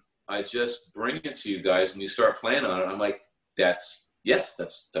time I just bring it to you guys and you start playing on it. I'm like, that's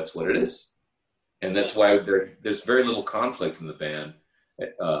what it is. And that's why there's very little conflict in the band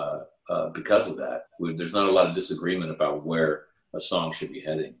because of that. There's not a lot of disagreement about where a song should be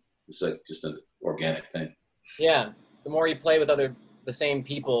heading. It's like just an organic thing. Yeah. The more you play with the same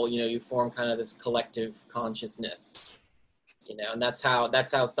people, you form kind of this collective consciousness, and that's how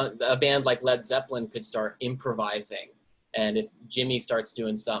a band like Led Zeppelin could start improvising. And if Jimmy starts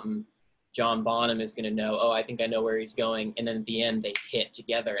doing something, John Bonham is going to know, oh, I think I know where he's going. And then at the end they hit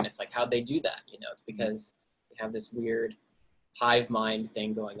together, and it's like, how'd they do that? It's because they have this weird hive mind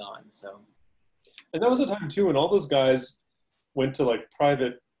thing going on. So. And that was a time too when all those guys went to like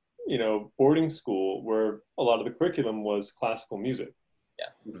private, boarding school where a lot of the curriculum was classical music.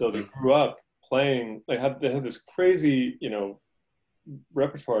 Yeah. And so they grew up playing, they had this crazy,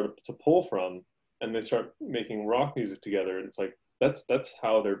 repertoire to pull from, and they start making rock music together. And it's like, that's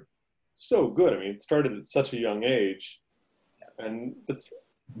how they're so good. I mean, it started at such a young age, and that's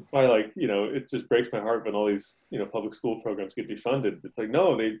why, like, it just breaks my heart when all these, public school programs get defunded. It's like,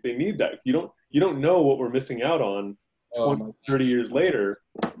 no, they need that. You don't know what we're missing out on 20, 30 years later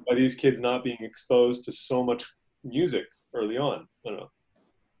by these kids not being exposed to so much music early on. I don't know.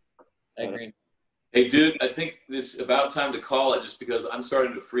 I agree. Hey, dude, I think it's about time to call it just because I'm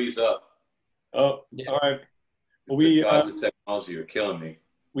starting to freeze up. Oh, yeah. All right. Well, the gods of technology are killing me.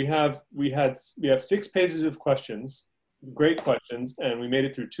 We have 6 pages of questions, great questions, and we made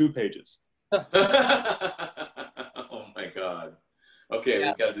it through 2 pages. Oh my God. Okay, we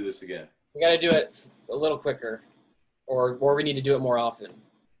got to do this again. We got to do it a little quicker, or we need to do it more often.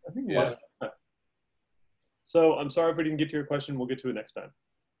 I think So I'm sorry if we didn't get to your question. We'll get to it next time.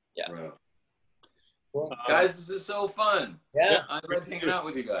 Yeah. Right. Cool. Guys, this is so fun. Yeah. I love hanging out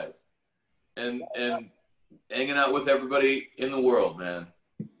with you guys and hanging out with everybody in the world, man.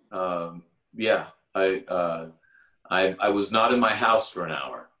 I was not in my house for an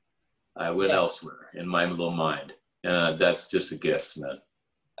hour. I went elsewhere in my little mind. That's just a gift, man.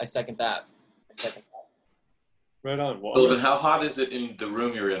 I second that. Right on. Well, Sullivan, how hot is it in the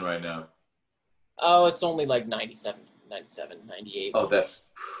room you're in right now? Oh, it's only like 97, 98. Oh,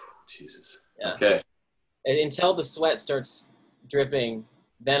 that's Jesus. Yeah. Okay. Until the sweat starts dripping,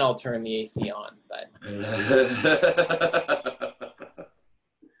 then I'll turn the AC on. But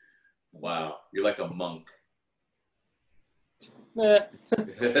wow, you're like a monk. I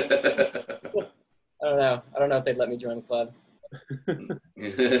don't know. I don't know if they'd let me join the club.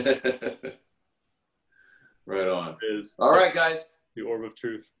 Right on. All right, guys. The orb of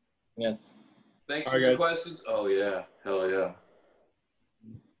truth. Yes. Thanks for your questions. Oh, yeah. Hell yeah.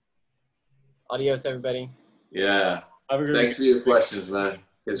 Adios, everybody. Yeah. Thanks for your questions, man.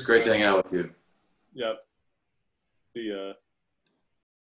 It's great to hang out with you. Yep. See ya.